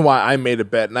the reason why I made a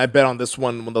bet, and I bet on this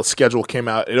one when the schedule came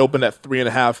out, it opened at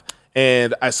 3.5,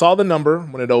 and I saw the number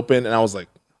when it opened, and I was like,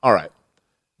 all right,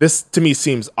 this to me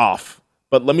seems off.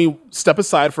 But let me step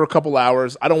aside for a couple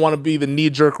hours. I don't want to be the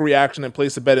knee-jerk reaction and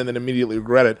place a bet and then immediately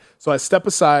regret it. So I step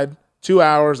aside 2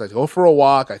 hours. I go for a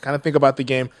walk. I kind of think about the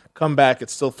game. Come back.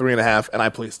 It's still 3.5, and I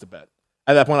placed a bet.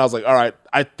 At that point, I was like, all right,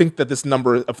 I think that this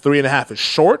number of 3.5 is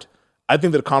short. I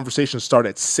think that the conversation started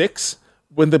at 6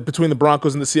 between the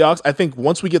Broncos and the Seahawks. I think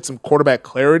once we get some quarterback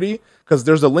clarity, because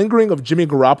there's a lingering of Jimmy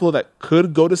Garoppolo that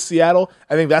could go to Seattle,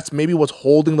 I think that's maybe what's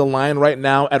holding the line right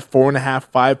now at 4.5,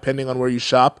 5, depending on where you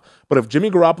shop. But if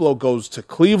Jimmy Garoppolo goes to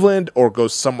Cleveland or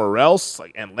goes somewhere else,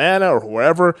 like Atlanta or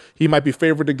wherever he might be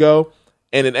favored to go,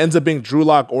 and it ends up being Drew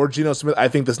Lock or Geno Smith, I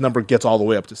think this number gets all the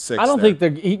way up to 6. I don't think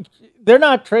they're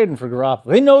not trading for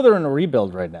Garoppolo. They know they're in a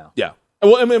rebuild right now. Yeah.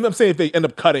 Well, I'm saying if they end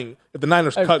up cutting, if the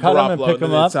Niners cut Garoppolo,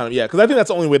 and then sign him, yeah, because I think that's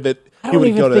the only way that he would go to that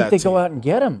team. I don't even think they go out and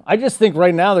get him. I just think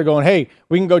right now they're going, hey,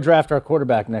 we can go draft our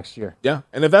quarterback next year. Yeah,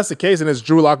 and if that's the case and it's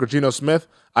Drew Lock or Geno Smith,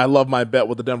 I love my bet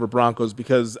with the Denver Broncos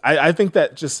because I think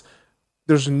that just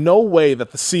there's no way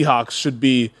that the Seahawks should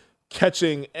be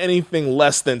catching anything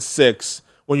less than 6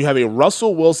 when you have a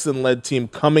Russell Wilson-led team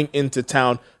coming into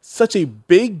town. Such a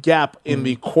big gap in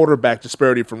the quarterback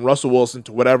disparity from Russell Wilson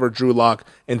to whatever Drew Lock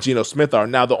and Geno Smith are.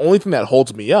 Now, the only thing that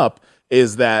holds me up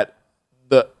is that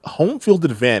the home field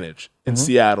advantage in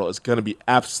Seattle is going to be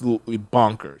absolutely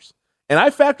bonkers. And I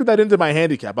factored that into my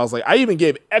handicap. I was like, I even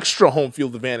gave extra home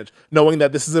field advantage, knowing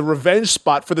that this is a revenge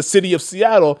spot for the city of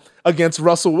Seattle against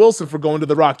Russell Wilson for going to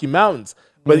the Rocky Mountains.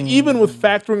 But even with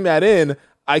factoring that in,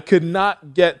 I could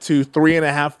not get to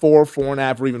 3.5, 4,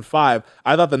 4.5, or even 5.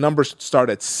 I thought the number should start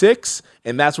at 6,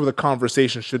 and that's where the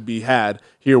conversation should be had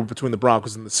here between the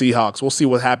Broncos and the Seahawks. We'll see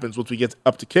what happens once we get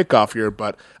up to kickoff here,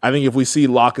 but I think if we see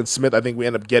Lock and Smith, I think we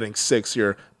end up getting 6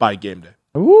 here by game day.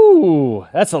 Ooh,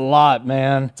 that's a lot,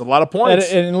 man. It's a lot of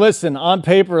points. And listen, on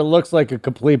paper, it looks like a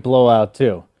complete blowout,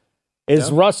 too. Is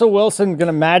Russell Wilson going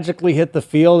to magically hit the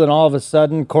field and all of a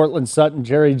sudden Cortland Sutton,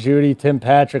 Jerry Jeudy, Tim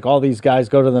Patrick, all these guys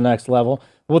go to the next level?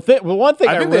 Well, one thing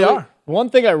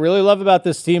I really love about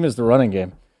this team is the running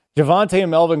game. Javonte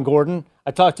and Melvin Gordon,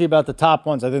 I talked to you about the top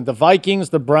ones. I think the Vikings,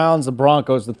 the Browns, the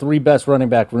Broncos, the 3 best running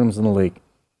back rooms in the league.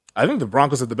 I think the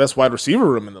Broncos have the best wide receiver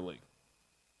room in the league.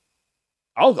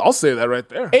 I'll say that right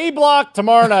there. A block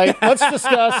tomorrow night. Let's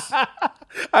discuss.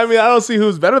 I mean, I don't see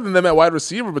who's better than them at wide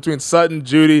receiver between Sutton,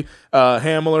 Jeudy,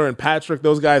 Hamler, and Patrick,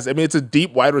 those guys. I mean, it's a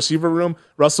deep wide receiver room.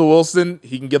 Russell Wilson,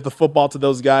 he can get the football to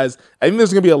those guys. I think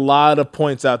there's going to be a lot of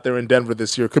points out there in Denver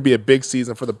this year. It could be a big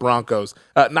season for the Broncos.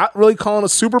 Not really calling a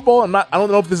Super Bowl. I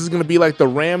don't know if this is going to be like the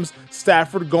Rams,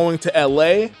 Stafford going to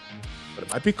L.A., but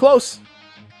it might be close.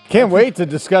 Can't wait to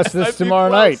discuss this tomorrow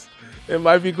night. It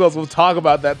might be close. We'll talk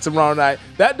about that tomorrow night.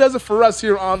 That does it for us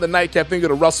here on the Nightcap. Thank you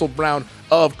to Russell Brown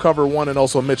of Cover One and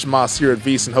also Mitch Moss here at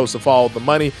VSiN, host of Follow the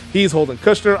Money. He's Holden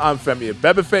Kushner. I'm Femi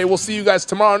Abebefe. We'll see you guys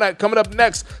tomorrow night. Coming up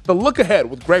next, the Look Ahead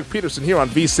with Greg Peterson here on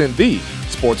VSiN, the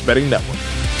Sports Betting Network.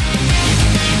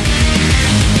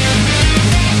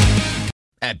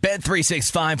 At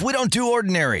Bet365, we don't do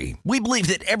ordinary. We believe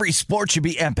that every sport should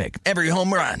be epic. Every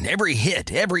home run, every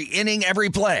hit, every inning, every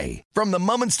play. From the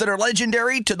moments that are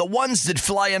legendary to the ones that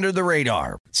fly under the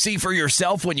radar. See for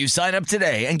yourself when you sign up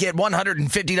today and get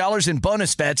 $150 in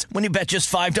bonus bets when you bet just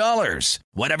 $5.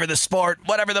 Whatever the sport,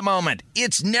 whatever the moment,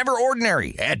 it's never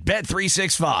ordinary at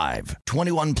Bet365.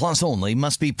 21 plus only.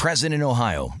 Must be present in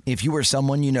Ohio. If you or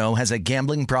someone you know has a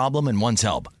gambling problem and wants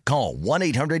help, call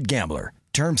 1-800-GAMBLER.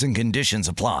 Terms and conditions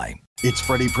apply. It's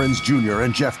Freddie Prinze Jr.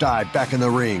 and Jeff Dye back in the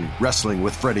ring. Wrestling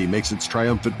with Freddie makes its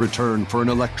triumphant return for an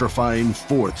electrifying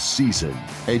 4th season.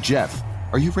 Hey, Jeff,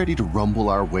 are you ready to rumble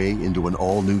our way into an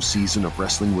all-new season of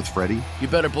Wrestling with Freddie? You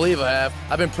better believe I have.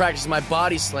 I've been practicing my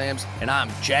body slams, and I'm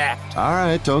jacked. All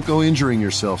right, don't go injuring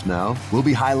yourself now. We'll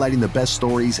be highlighting the best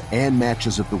stories and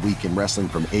matches of the week in wrestling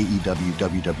from AEW,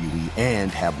 WWE,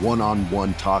 and have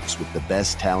one-on-one talks with the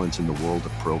best talents in the world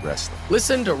of pro wrestling.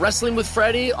 Listen to Wrestling with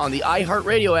Freddie on the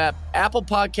iHeartRadio app, Apple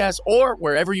Podcasts, or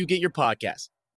wherever you get your podcasts.